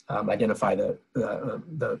us identify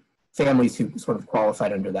the families who sort of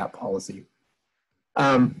qualified under that policy.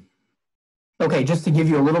 Okay, just to give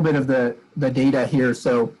you a little bit of the data here.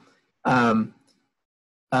 So,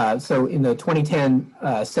 so in the 2010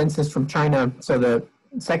 census from China, so the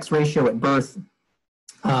sex ratio at birth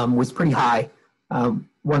was pretty high, 1.16,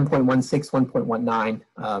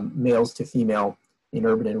 1.19 males to female in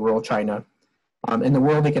urban and rural China. And the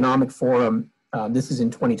World Economic Forum, this is in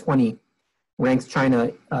 2020, ranks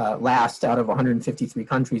China last out of 153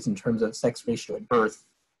 countries in terms of sex ratio at birth.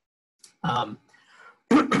 Um,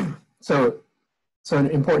 so an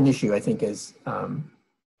important issue, I think, as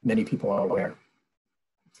many people are aware.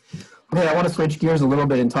 Okay, I want to switch gears a little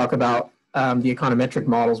bit and talk about the econometric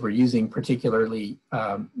models we're using, particularly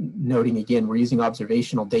noting again, we're using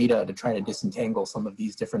observational data to try to disentangle some of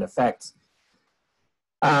these different effects.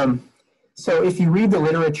 So if you read the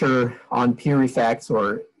literature on peer effects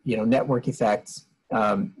or network effects,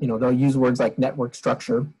 they'll use words like network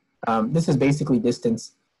structure. This is basically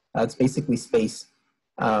distance. It's basically space.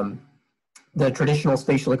 The traditional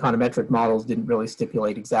spatial econometric models didn't really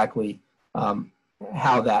stipulate exactly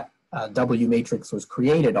how that W matrix was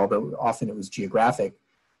created, although often it was geographic.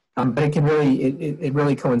 But it can really, it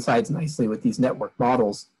really coincides nicely with these network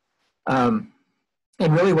models. And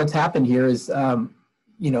really what's happened here is, the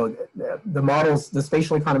models, the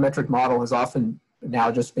spatial econometric model has often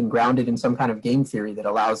now just been grounded in some kind of game theory that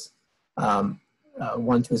allows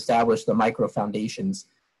one to establish the micro foundations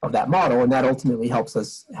of that model, and that ultimately helps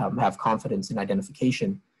us have confidence in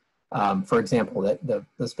identification. For example, that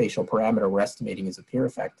the spatial parameter we're estimating is a peer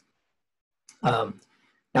effect. Now,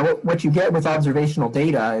 what you get with observational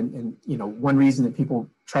data, and one reason that people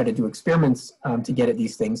try to do experiments to get at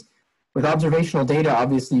these things, with observational data,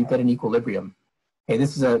 obviously you get an equilibrium. Okay,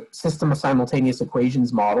 this is a system of simultaneous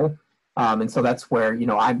equations model, and so that's where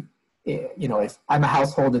if I'm a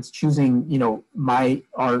household that's choosing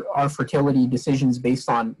our fertility decisions based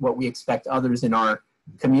on what we expect others in our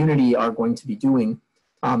community are going to be doing,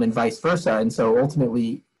 and vice versa, and so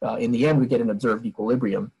ultimately in the end we get an observed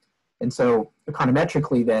equilibrium. And so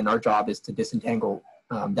econometrically then our job is to disentangle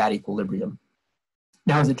that equilibrium.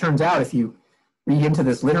 Now, as it turns out, if you read into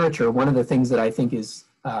this literature, one of the things that I think is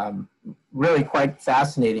really quite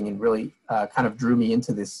fascinating and really kind of drew me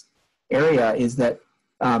into this area is that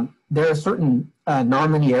there are certain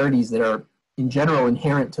nonlinearities that are in general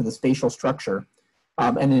inherent to the spatial structure.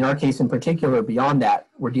 And in our case in particular, beyond that,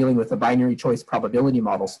 we're dealing with a binary choice probability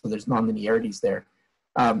model, so there's nonlinearities there.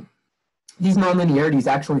 These nonlinearities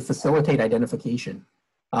actually facilitate identification.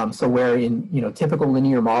 So where in typical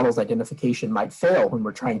linear models, identification might fail when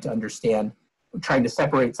we're trying to understand, trying to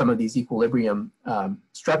separate some of these equilibrium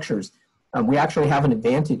structures, we actually have an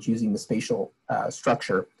advantage using the spatial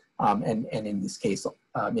structure, and in this case,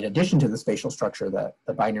 in addition to the spatial structure,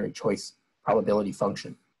 the binary choice probability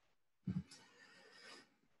function.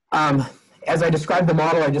 As I describe the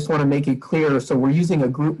model, I just want to make it clear. So we're using a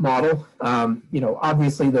group model.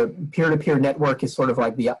 Obviously the peer-to-peer network is sort of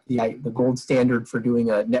like the gold standard for doing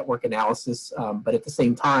a network analysis, but at the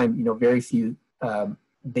same time, very few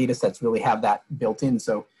data sets really have that built in.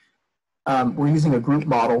 So we're using a group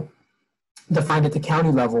model defined at the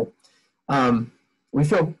county level. We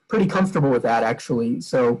feel pretty comfortable with that, actually.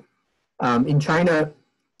 So in China,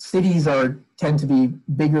 cities tend to be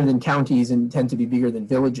bigger than counties and tend to be bigger than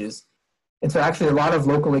villages. And so actually a lot of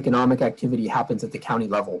local economic activity happens at the county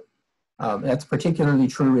level. That's particularly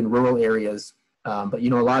true in rural areas, but a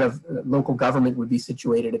lot of local government would be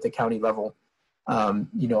situated at the county level. A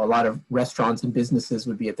lot of restaurants and businesses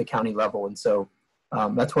would be at the county level. And so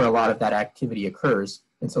that's where a lot of that activity occurs.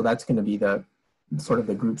 And so that's going to be the sort of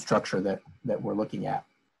the group structure that we're looking at.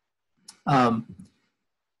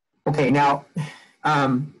 Okay, now,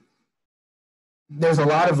 there's a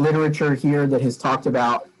lot of literature here that has talked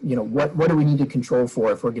about, what do we need to control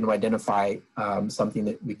for if we're going to identify something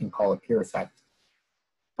that we can call a peer effect.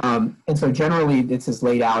 And so generally, this is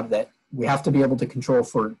laid out that we have to be able to control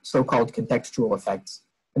for so-called contextual effects.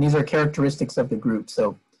 And these are characteristics of the group.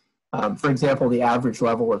 So, for example, the average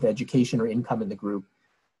level of education or income in the group.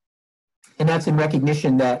 And that's in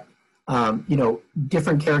recognition that,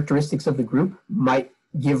 different characteristics of the group might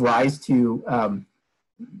give rise to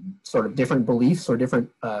sort of different beliefs or different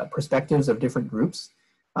perspectives of different groups.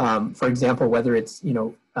 For example, whether it's,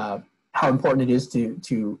 how important it is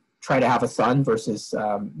to try to have a son versus,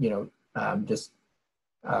 just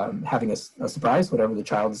having a surprise, whatever the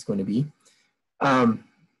child is going to be.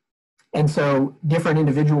 And so different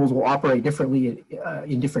individuals will operate differently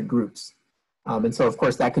in different groups. And so, of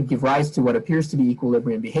course, that could give rise to what appears to be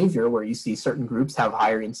equilibrium behavior, where you see certain groups have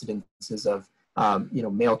higher incidences of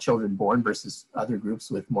male children born versus other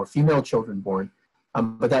groups with more female children born.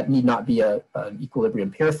 But that need not be an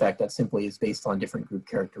equilibrium peer effect. That simply is based on different group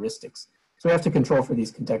characteristics. So we have to control for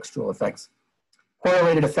these contextual effects.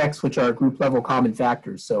 Correlated effects, which are group level common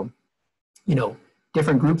factors. So,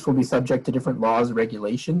 different groups will be subject to different laws,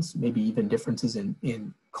 regulations, maybe even differences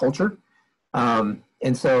in culture. And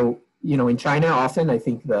so, in China, often I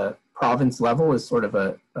think the province level is sort of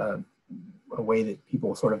a way that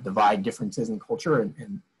people sort of divide differences in culture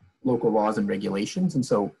and local laws and regulations. And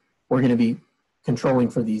so we're going to be controlling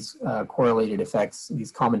for these correlated effects,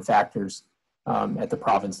 these common factors at the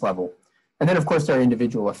province level. And then, of course, there are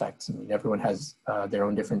individual effects. I mean, everyone has their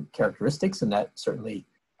own different characteristics, and that certainly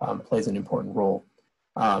plays an important role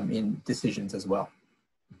in decisions as well.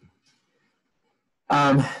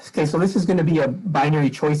 Okay, so this is going to be a binary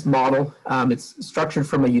choice model. It's structured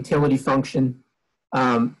from a utility function.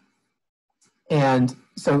 And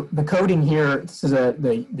so the coding here, this is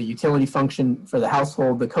the utility function for the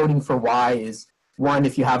household. The coding for Y is 1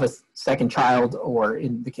 if you have a second child, or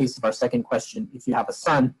in the case of our second question, if you have a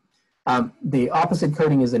son. The opposite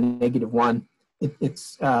coding is a -1.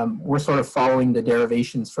 We're sort of following the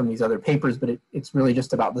derivations from these other papers, but it's really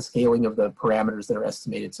just about the scaling of the parameters that are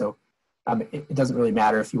estimated. So it doesn't really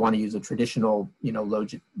matter if you want to use a traditional,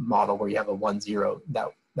 logit model where you have a 1, 0,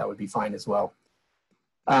 that would be fine as well.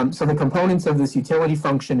 So the components of this utility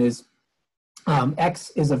function is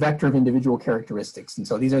X is a vector of individual characteristics. And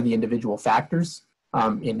so these are the individual factors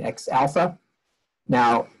in X alpha.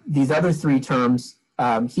 Now, these other 3 terms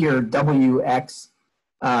here, WX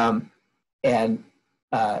and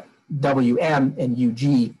WM and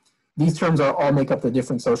UG, these terms all make up the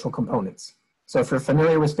different social components. So if you're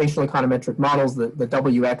familiar with spatial econometric models, the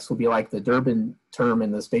WX will be like the Durbin term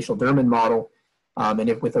in the spatial Durbin model. And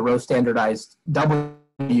if with a row standardized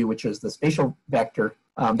W, which is the spatial vector,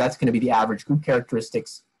 that's going to be the average group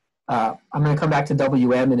characteristics. I'm going to come back to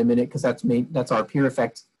WM in a minute because that's our peer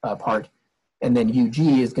effect part. And then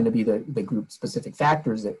UG is going to be the group specific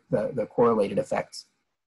factors, the correlated effects.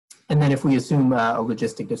 And then if we assume a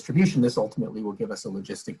logistic distribution, this ultimately will give us a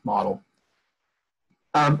logistic model.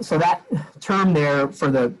 So that term there for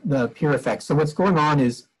the peer effects. So what's going on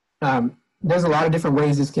is there's a lot of different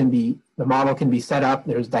ways the model can be set up.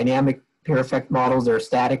 There's dynamic peer effect models, there are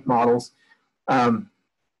static models.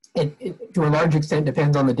 It to a large extent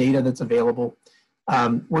depends on the data that's available.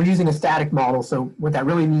 We're using a static model, so what that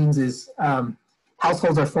really means is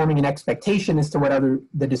households are forming an expectation as to what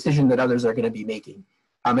the decision that others are going to be making.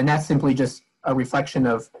 And that's simply just a reflection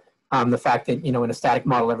of the fact that, in a static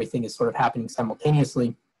model, everything is sort of happening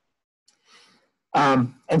simultaneously.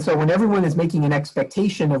 And so when everyone is making an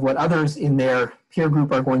expectation of what others in their peer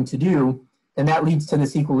group are going to do, then that leads to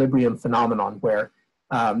this equilibrium phenomenon where,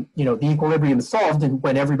 the equilibrium is solved and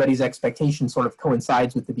when everybody's expectation sort of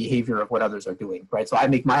coincides with the behavior of what others are doing, right? So I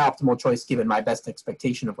make my optimal choice given my best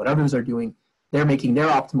expectation of what others are doing. They're making their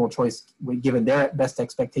optimal choice given their best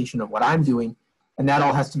expectation of what I'm doing. And that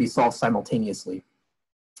all has to be solved simultaneously.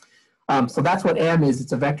 So that's what M is.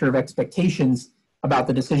 It's a vector of expectations about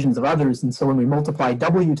the decisions of others. And so when we multiply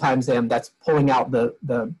W times M, that's pulling out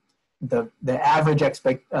the average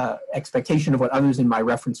expectation of what others in my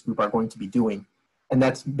reference group are going to be doing. And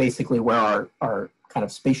that's basically where our kind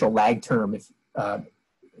of spatial lag term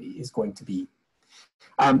is going to be.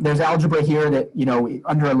 There's algebra here that,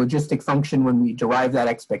 under a logistic function, when we derive that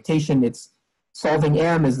expectation, it's solving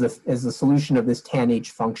M as the solution of this tan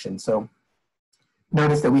H function. So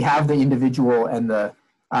notice that we have the individual and the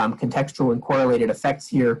contextual and correlated effects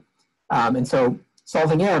here. And so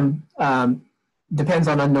solving M depends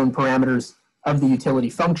on unknown parameters of the utility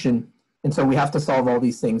function. And so we have to solve all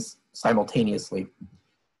these things simultaneously.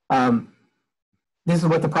 This is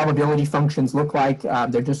what the probability functions look like.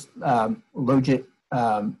 They're just logit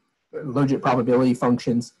probability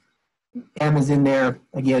functions. M is in there.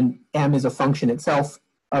 Again, M is a function itself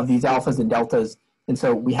of these alphas and deltas. And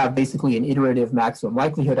so we have basically an iterative maximum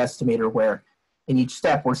likelihood estimator where in each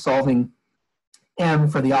step we're solving M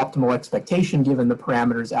for the optimal expectation given the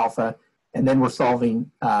parameters alpha, and then we're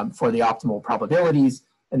solving for the optimal probabilities,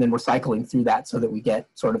 and then we're cycling through that so that we get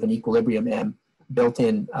sort of an equilibrium M built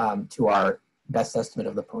in to our best estimate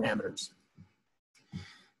of the parameters.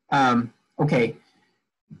 Okay,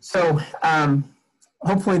 so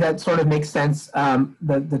hopefully that sort of makes sense.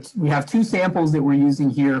 We have 2 samples that we're using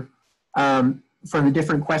here for the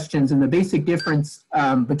different questions, and the basic difference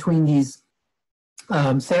between these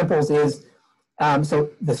samples is, so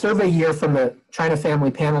the survey year from the China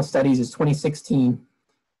Family Panel Studies is 2016.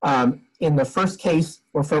 In the first case,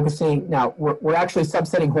 we're focusing, now we're actually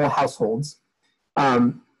subsetting whole households,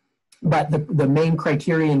 but the main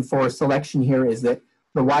criterion for selection here is that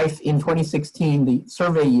the wife in 2016, the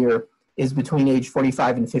survey year, is between age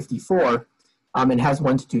 45 and 54 and has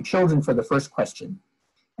 1 to 2 children for the first question.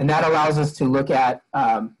 And that allows us to look at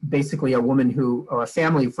basically a woman or a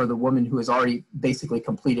family for the woman who has already basically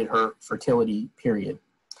completed her fertility period.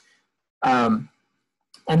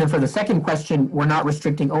 And then for the second question, we're not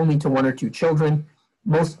restricting only to 1 or 2 children.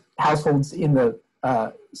 Most households in the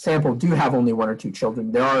sample do have only 1 or 2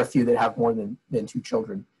 children. There are a few that have more than 2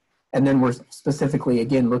 children. And then we're specifically,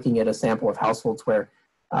 again, looking at a sample of households where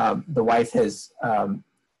the wife has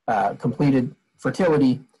completed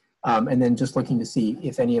fertility, and then just looking to see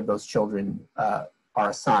if any of those children are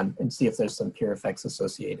a son and see if there's some peer effects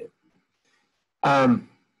associated.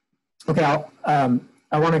 Okay,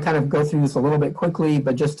 I want to kind of go through this a little bit quickly,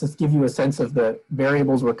 but just to give you a sense of the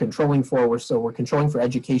variables we're controlling for. So we're controlling for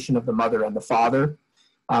education of the mother and the father,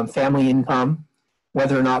 family income,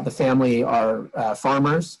 whether or not the family are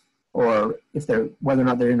farmers, or if whether or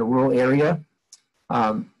not they're in a rural area.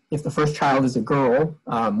 If the first child is a girl,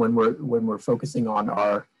 when we're focusing on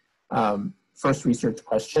our first research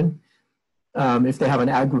question, if they have an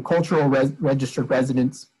agricultural registered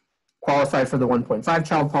residence, qualified for the 1.5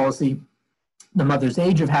 child policy, the mother's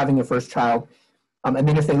age of having a first child, and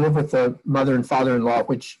then if they live with the mother and father-in-law,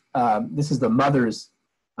 which this is the mother's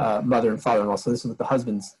mother and father-in-law, so this is with the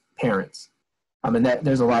husband's parents. And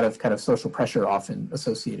there's a lot of kind of social pressure often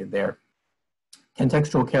associated there.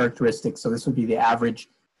 Contextual characteristics, so this would be the average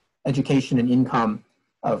education and income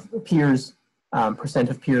of peers, percent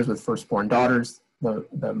of peers with firstborn daughters,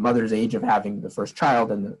 the mother's age of having the first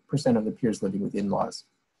child, and the percent of the peers living with in-laws.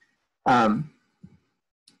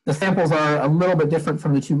 The samples are a little bit different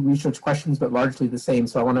from the two research questions, but largely the same,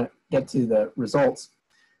 so I want to get to the results.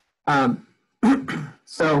 We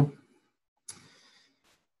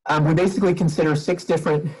basically consider 6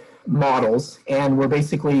 different models, and we're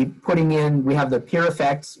basically putting in, we have the peer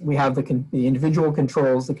effects, we have the individual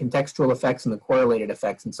controls, the contextual effects, and the correlated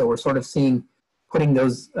effects. And so we're sort of putting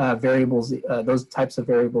those variables, those types of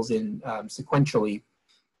variables in sequentially.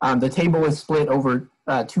 The table is split over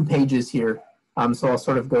 2 pages here, so I'll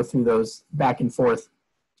sort of go through those back and forth.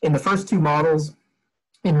 In the first 2 models,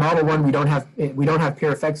 in model 1, we don't have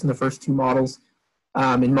peer effects in the first 2 models.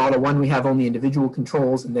 In model 1, we have only individual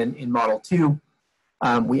controls, and then in model 2,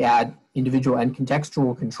 we add individual and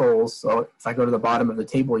contextual controls. So if I go to the bottom of the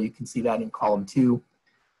table, you can see that in column 2.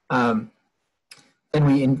 Then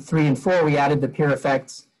in 3 and 4, we added the peer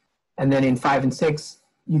effects, and then in 5 and 6,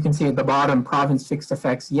 you can see at the bottom, province fixed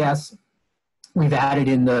effects, yes. We've added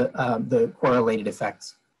in the correlated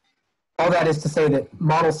effects. All that is to say that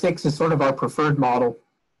model 6 is sort of our preferred model,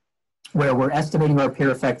 where we're estimating our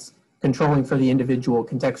peer effects, controlling for the individual,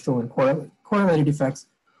 contextual, and correlated effects.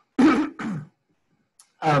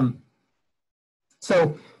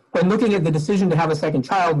 So when looking at the decision to have a second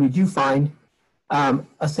child, we do find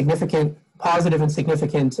a significant, positive and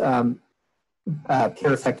significant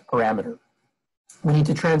peer effect parameter. We need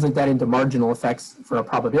to translate that into marginal effects for a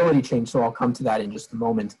probability change, so I'll come to that in just a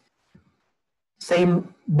moment.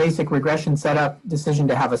 Same basic regression setup, decision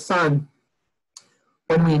to have a son.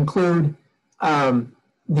 When we include the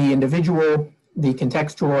individual, the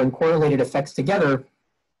contextual, and correlated effects together,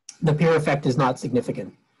 the peer effect is not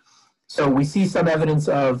significant. So we see some evidence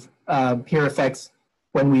of peer effects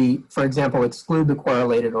when we, for example, exclude the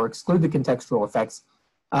correlated or exclude the contextual effects.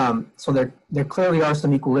 So there clearly are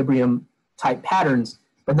some equilibrium type patterns,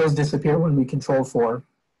 but those disappear when we control for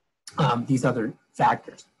these other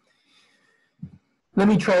factors. Let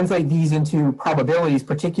me translate these into probabilities,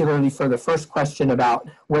 particularly for the first question about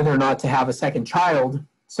whether or not to have a second child.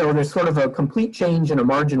 So there's sort of a complete change and a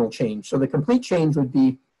marginal change. So the complete change would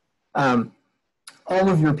be all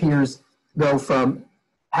of your peers go from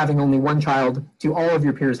having only 1 child to all of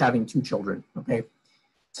your peers having 2 children, okay?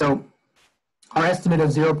 So our estimate of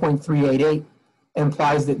 0.388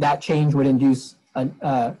 implies that that change would induce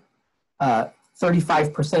a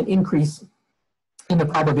 35% increase in the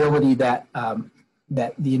probability that,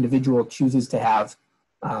 that the individual chooses to have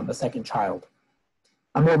a second child.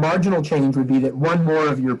 A more marginal change would be that 1 more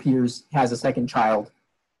of your peers has a second child.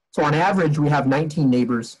 So on average, we have 19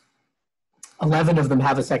 neighbors. 11 of them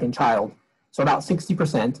have a second child, so about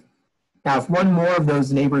 60%. Now, if 1 more of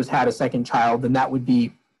those neighbors had a second child, then that would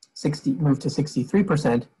be move to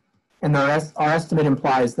 63%. And our estimate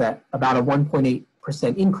implies that about a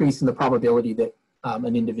 1.8% increase in the probability that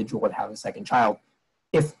an individual would have a second child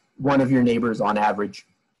if 1 of your neighbors on average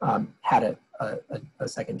had a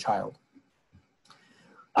second child.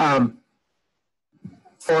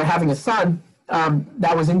 For having a son,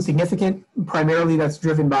 that was insignificant. Primarily, that's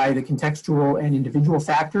driven by the contextual and individual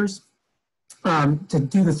factors. To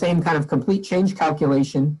do the same kind of complete change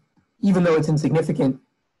calculation, even though it's insignificant,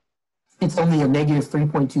 it's only a negative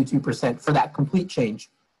 3.22% for that complete change.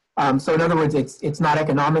 So in other words, it's not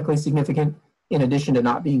economically significant in addition to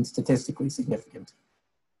not being statistically significant.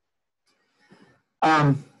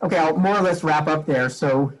 Okay, I'll more or less wrap up there.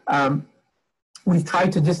 So we've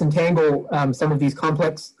tried to disentangle some of these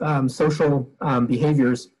complex social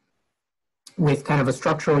behaviors with kind of a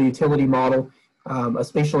structural utility model, a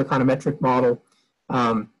spatial econometric model,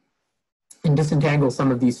 and disentangle some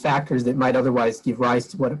of these factors that might otherwise give rise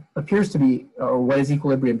to what appears to be, or what is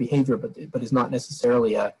equilibrium behavior, but is not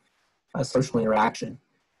necessarily a social interaction.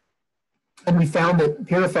 And we found that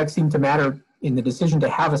peer effects seem to matter in the decision to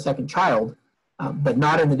have a second child, but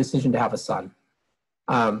not in the decision to have a son.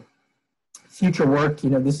 Future work,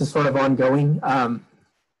 this is sort of ongoing.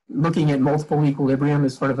 Looking at multiple equilibrium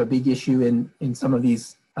is sort of a big issue in some of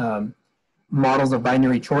these models of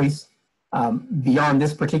binary choice. Beyond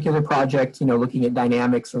this particular project, looking at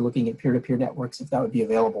dynamics or looking at peer-to-peer networks, if that would be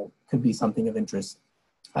available, could be something of interest.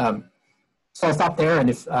 So I'll stop there, and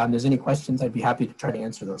if there's any questions, I'd be happy to try to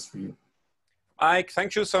answer those for you. Ike,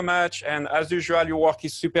 thank you so much. And as usual, your work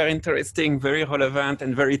is super interesting, very relevant,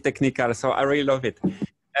 and very technical. So I really love it.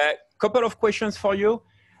 Couple of questions for you.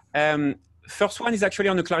 First one is actually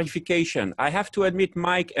on a clarification. I have to admit,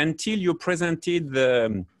 Mike, until you presented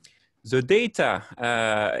the data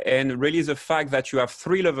and really the fact that you have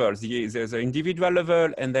three levels, there's the individual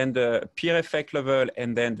level, and then the peer effect level,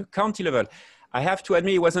 and then the county level, I have to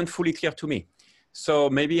admit it wasn't fully clear to me. So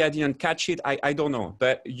maybe I didn't catch it, I don't know.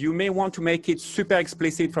 But you may want to make it super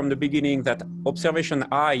explicit from the beginning that observation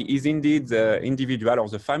I is indeed the individual or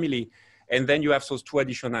the family, and then you have those two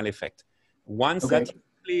additional effects. Once that's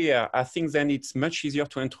clear, I think then it's much easier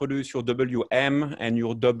to introduce your WM and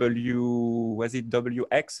your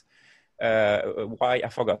WX? Why, I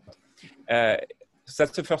forgot. So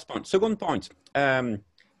that's the first point. Second point, I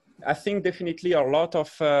think definitely a lot of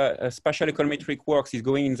spatial econometric works is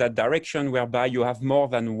going in that direction whereby you have more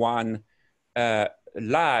than one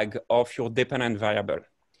lag of your dependent variable.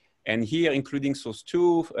 And here, including those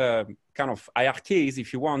two kind of hierarchies,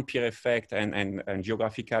 if you want, peer effect and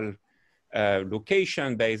geographical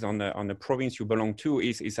location based on the province you belong to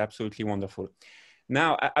is absolutely wonderful.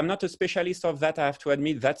 Now, I'm not a specialist of that, I have to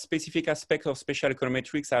admit. That specific aspect of spatial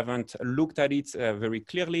econometrics, I haven't looked at it very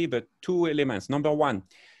clearly, but two elements. Number one,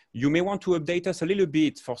 you may want to update us a little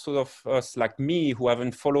bit for sort of us like me who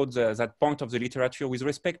haven't followed that point of the literature with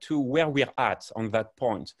respect to where we're at on that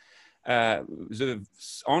point. The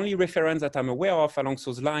only reference that I'm aware of along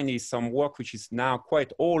those lines is some work which is now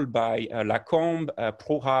quite old by Lacombe,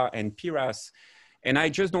 Prof, and PPGE-PUCRS. And I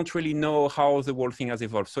just don't really know how the whole thing has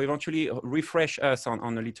evolved. So eventually refresh us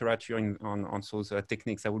on the literature on those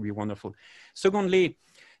techniques. That would be wonderful. Secondly,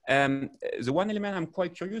 the one element I'm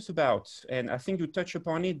quite curious about, and I think you touch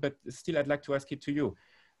upon it, but still I'd like to ask it to you.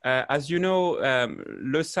 As you know,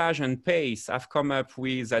 Lesage and Pace have come up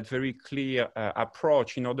with that very clear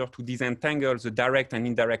approach in order to disentangle the direct and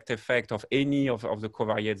indirect effect of any of the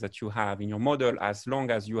covariates that you have in your model, as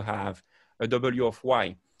long as you have a W of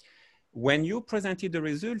Y. When you presented the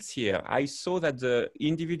results here, I saw that the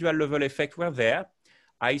individual level effects were there.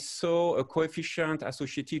 I saw a coefficient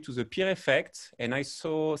associated to the peer effect, and I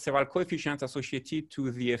saw several coefficients associated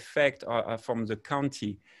to the effect from the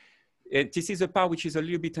county. This is a part which is a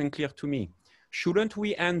little bit unclear to me. Shouldn't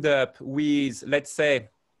we end up with, let's say,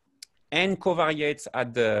 n covariates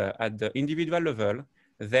at the individual level,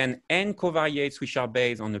 then n covariates which are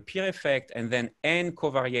based on the peer effect, and then n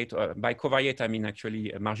covariate, by covariate I mean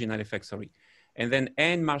actually a marginal effect, sorry, and then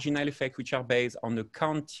n marginal effect which are based on the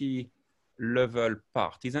county level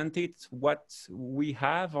part. Isn't it what we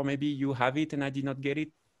have, or maybe you have it and I did not get it?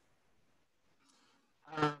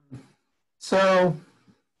 So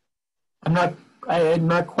I'm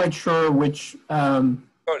not quite sure which.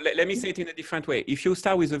 Let me say it in a different way. If you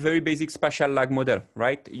start with a very basic spatial lag model,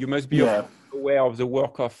 right? You must be aware of the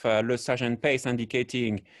work of Lesage and Pace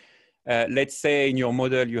indicating, let's say in your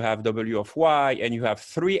model you have W of Y and you have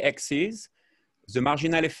 3 X's. The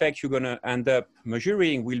marginal effect you're going to end up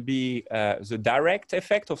measuring will be the direct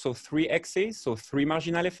effect of those 3 X's, so 3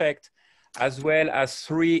 marginal effect, as well as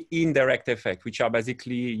 3 indirect effects, which are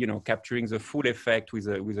basically, capturing the full effect with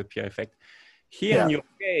a peer effect. Here in your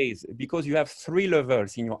case, because you have 3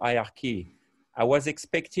 levels in your hierarchy, I was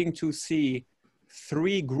expecting to see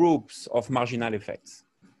 3 groups of marginal effects.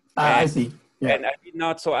 I see. Yeah. And I did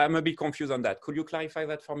not, so I'm a bit confused on that. Could you clarify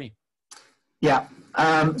that for me? Yeah.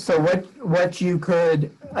 So what you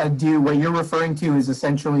could do, what you're referring to is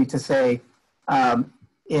essentially to say,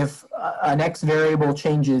 if an X variable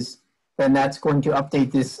changes, then that's going to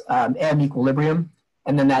update this M equilibrium.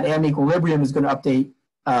 And then that M equilibrium is going to update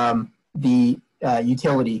the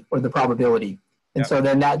utility or the probability. And so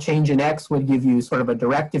then that change in X would give you sort of a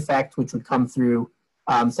direct effect, which would come through,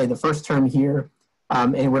 say, the first term here.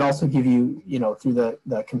 And it would also give you, through the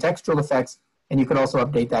contextual effects, and you could also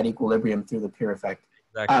update that equilibrium through the peer effect.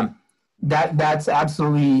 Exactly. That's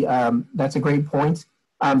absolutely, that's a great point.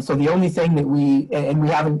 So the only thing that we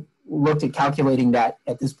haven't looked at calculating that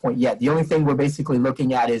at this point yet. The only thing we're basically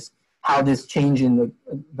looking at is how this change in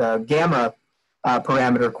the gamma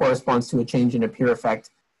parameter corresponds to a change in a peer effect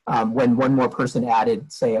when one more person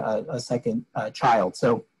added, say, a second child.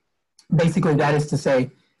 So basically that is to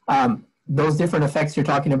say, those different effects you're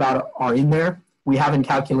talking about are in there. We haven't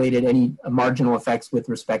calculated any marginal effects with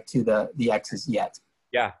respect to the X's yet.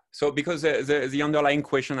 Yeah, so because the underlying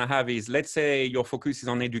question I have is, let's say your focus is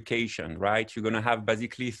on education, right? You're gonna have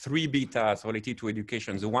basically 3 betas related to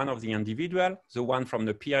education, the one of the individual, the one from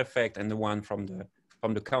the peer effect, and the one from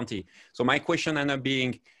the county. So my question ended up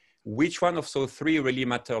being, which one of those 3 really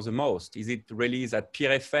matters the most? Is it really that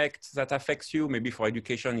peer effect that affects you? Maybe for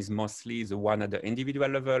education is mostly the one at the individual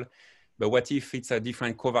level, but what if it's a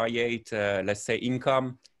different covariate, let's say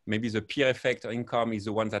income? Maybe the peer effect income is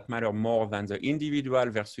the one that matter more than the individual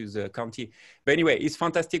versus the county. But anyway, it's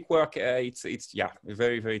fantastic work. It's yeah,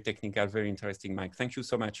 very, very technical, very interesting, Mike. Thank you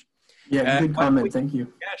so much. Yeah, good comment. Thank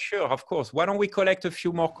you. Yeah, sure, of course. Why don't we collect a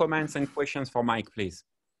few more comments and questions for Mike, please?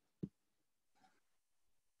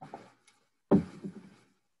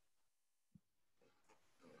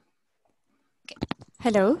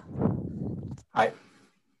 Hello. Hi.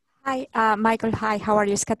 Hi, Michael. Hi, how are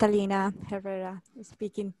you? It's Catalina Herrera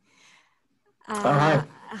speaking. Hi.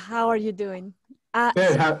 How are you doing?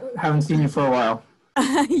 Good. Haven't seen you for a while.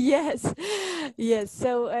 Yes, yes.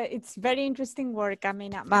 So it's very interesting work. I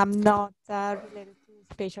mean, I'm not related to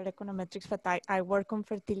spatial econometrics, but I work on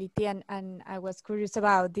fertility, and I was curious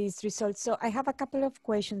about these results. So I have a couple of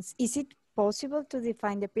questions. Is it possible to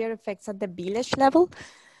define the peer effects at the village level?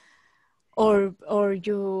 Or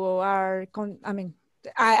you are, I mean,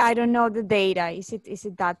 I don't know the data. Is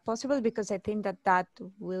it that possible? Because I think that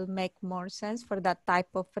will make more sense for that type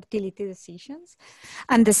of fertility decisions.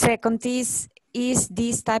 And the second is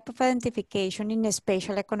this type of identification in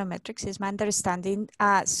spatial econometrics, is my understanding,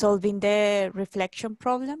 solving the reflection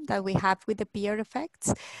problem that we have with the peer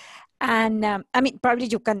effects? And I mean, probably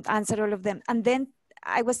you can answer all of them. And then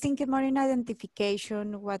I was thinking more in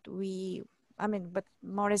identification, but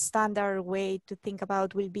more standard way to think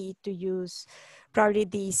about will be to use probably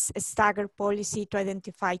this staggered policy to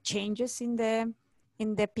identify changes in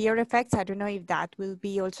the peer effects. I don't know if that will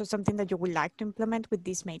be also something that you would like to implement with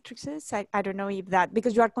these matrices. I don't know if that,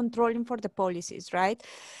 because you are controlling for the policies, right?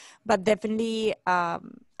 But definitely,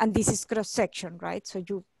 and this is cross-section, right? So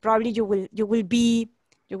you will be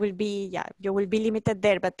limited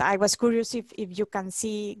there. But I was curious if you can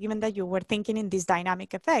see, given that you were thinking in these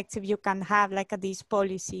dynamic effects, if you can have like this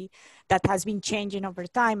policy that has been changing over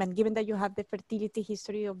time, and given that you have the fertility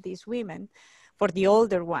history of these women for the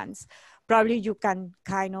older ones, probably you can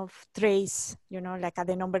kind of trace, like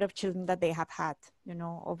the number of children that they have had,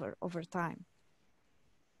 over time.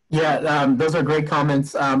 Yeah, those are great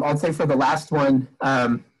comments. I'll say for the last one,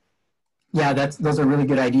 yeah, those are really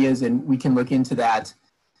good ideas, and we can look into that.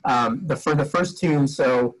 For the first 2,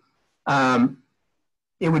 so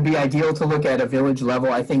it would be ideal to look at a village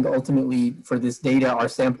level. I think ultimately for this data, our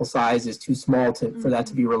sample size is too small for that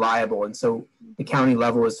to be reliable. And so the county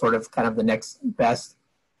level is sort of kind of the next best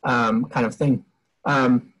kind of thing.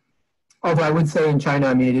 Although I would say in China,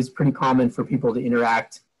 I mean, it is pretty common for people to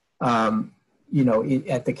interact,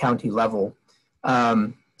 at the county level.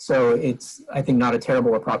 So it's, I think, not a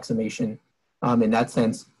terrible approximation in that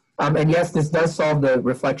sense. And yes, this does solve the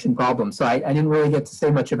reflection problem. So I didn't really get to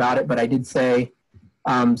say much about it, but I did say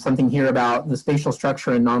something here about the spatial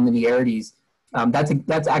structure and nonlinearities.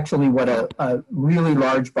 That's actually what a really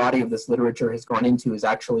large body of this literature has gone into, is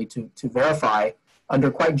actually to verify under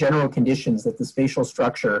quite general conditions that the spatial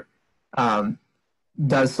structure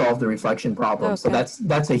does solve the reflection problem. Okay. So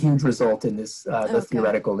that's a huge result in this the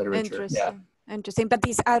theoretical literature. Yeah. Interesting, but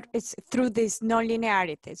it's through these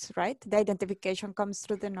nonlinearities, right? The identification comes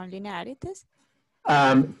through the nonlinearities?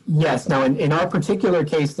 Yes. Now, in our particular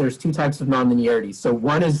case, there's 2 types of nonlinearities. So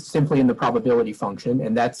one is simply in the probability function,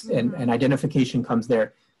 and that's and identification comes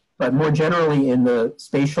there. But more generally in the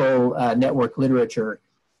spatial network literature,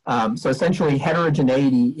 so essentially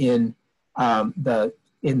heterogeneity in the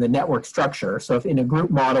network structure. So if in a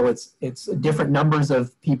group model, it's different numbers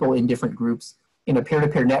of people in different groups. In a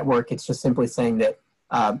peer-to-peer network, it's just simply saying that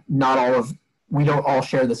we don't all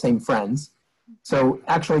share the same friends. So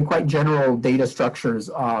actually quite general data structures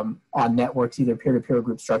on networks, either peer-to-peer or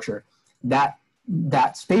group structure, that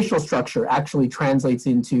spatial structure actually translates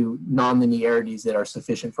into nonlinearities that are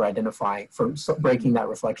sufficient for identifying, for breaking that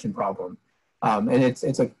reflection problem. And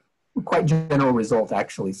it's a quite general result,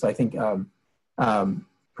 actually. So I think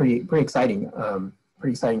pretty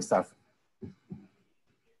exciting stuff.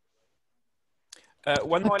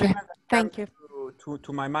 One more element Thank you.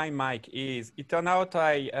 to my mind, Mike, is it turned out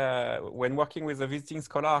when working with a visiting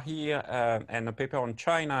scholar here and a paper on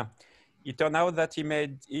China, it turned out that he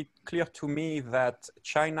made it clear to me that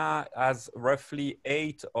China has roughly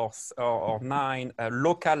 8 or 9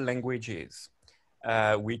 local languages,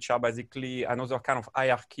 which are basically another kind of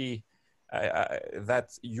hierarchy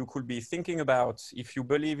that you could be thinking about. If you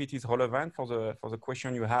believe it is relevant for the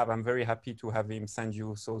question you have, I'm very happy to have him send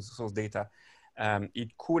you those data.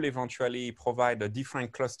 It could eventually provide a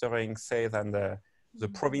different clustering, say, than the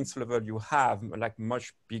province level you have, like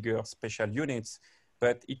much bigger special units.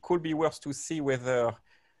 But it could be worth to see whether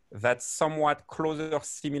that somewhat closer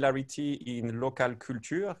similarity in local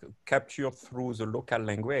culture captured through the local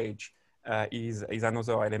language is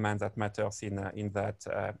another element that matters in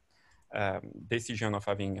that decision of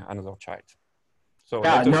having another child. So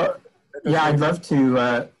yeah, I'd love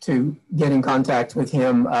to get in contact with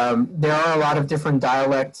him. There are a lot of different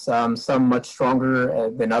dialects, some much stronger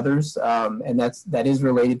than others, and that is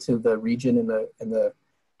related to the region and the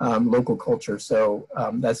local culture. So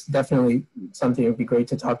that's definitely something it would be great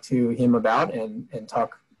to talk to him about and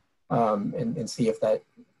talk and see if that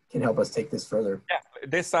can help us take this further. Yeah,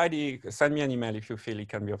 decide, send me an email if you feel it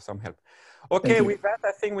can be of some help. Okay, with that,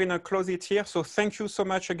 I think we're going to close it here. So thank you so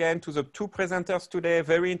much again to the 2 presenters today.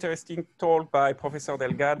 Very interesting talk by Professor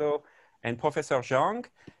Delgado and Professor Zhang.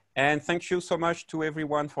 And thank you so much to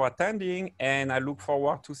everyone for attending. And I look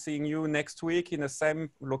forward to seeing you next week in the same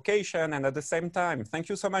location and at the same time. Thank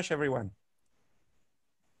you so much, everyone.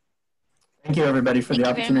 Thank you, everybody, for the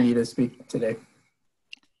opportunity to speak today.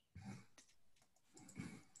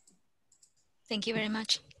 Thank you very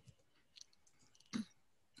much.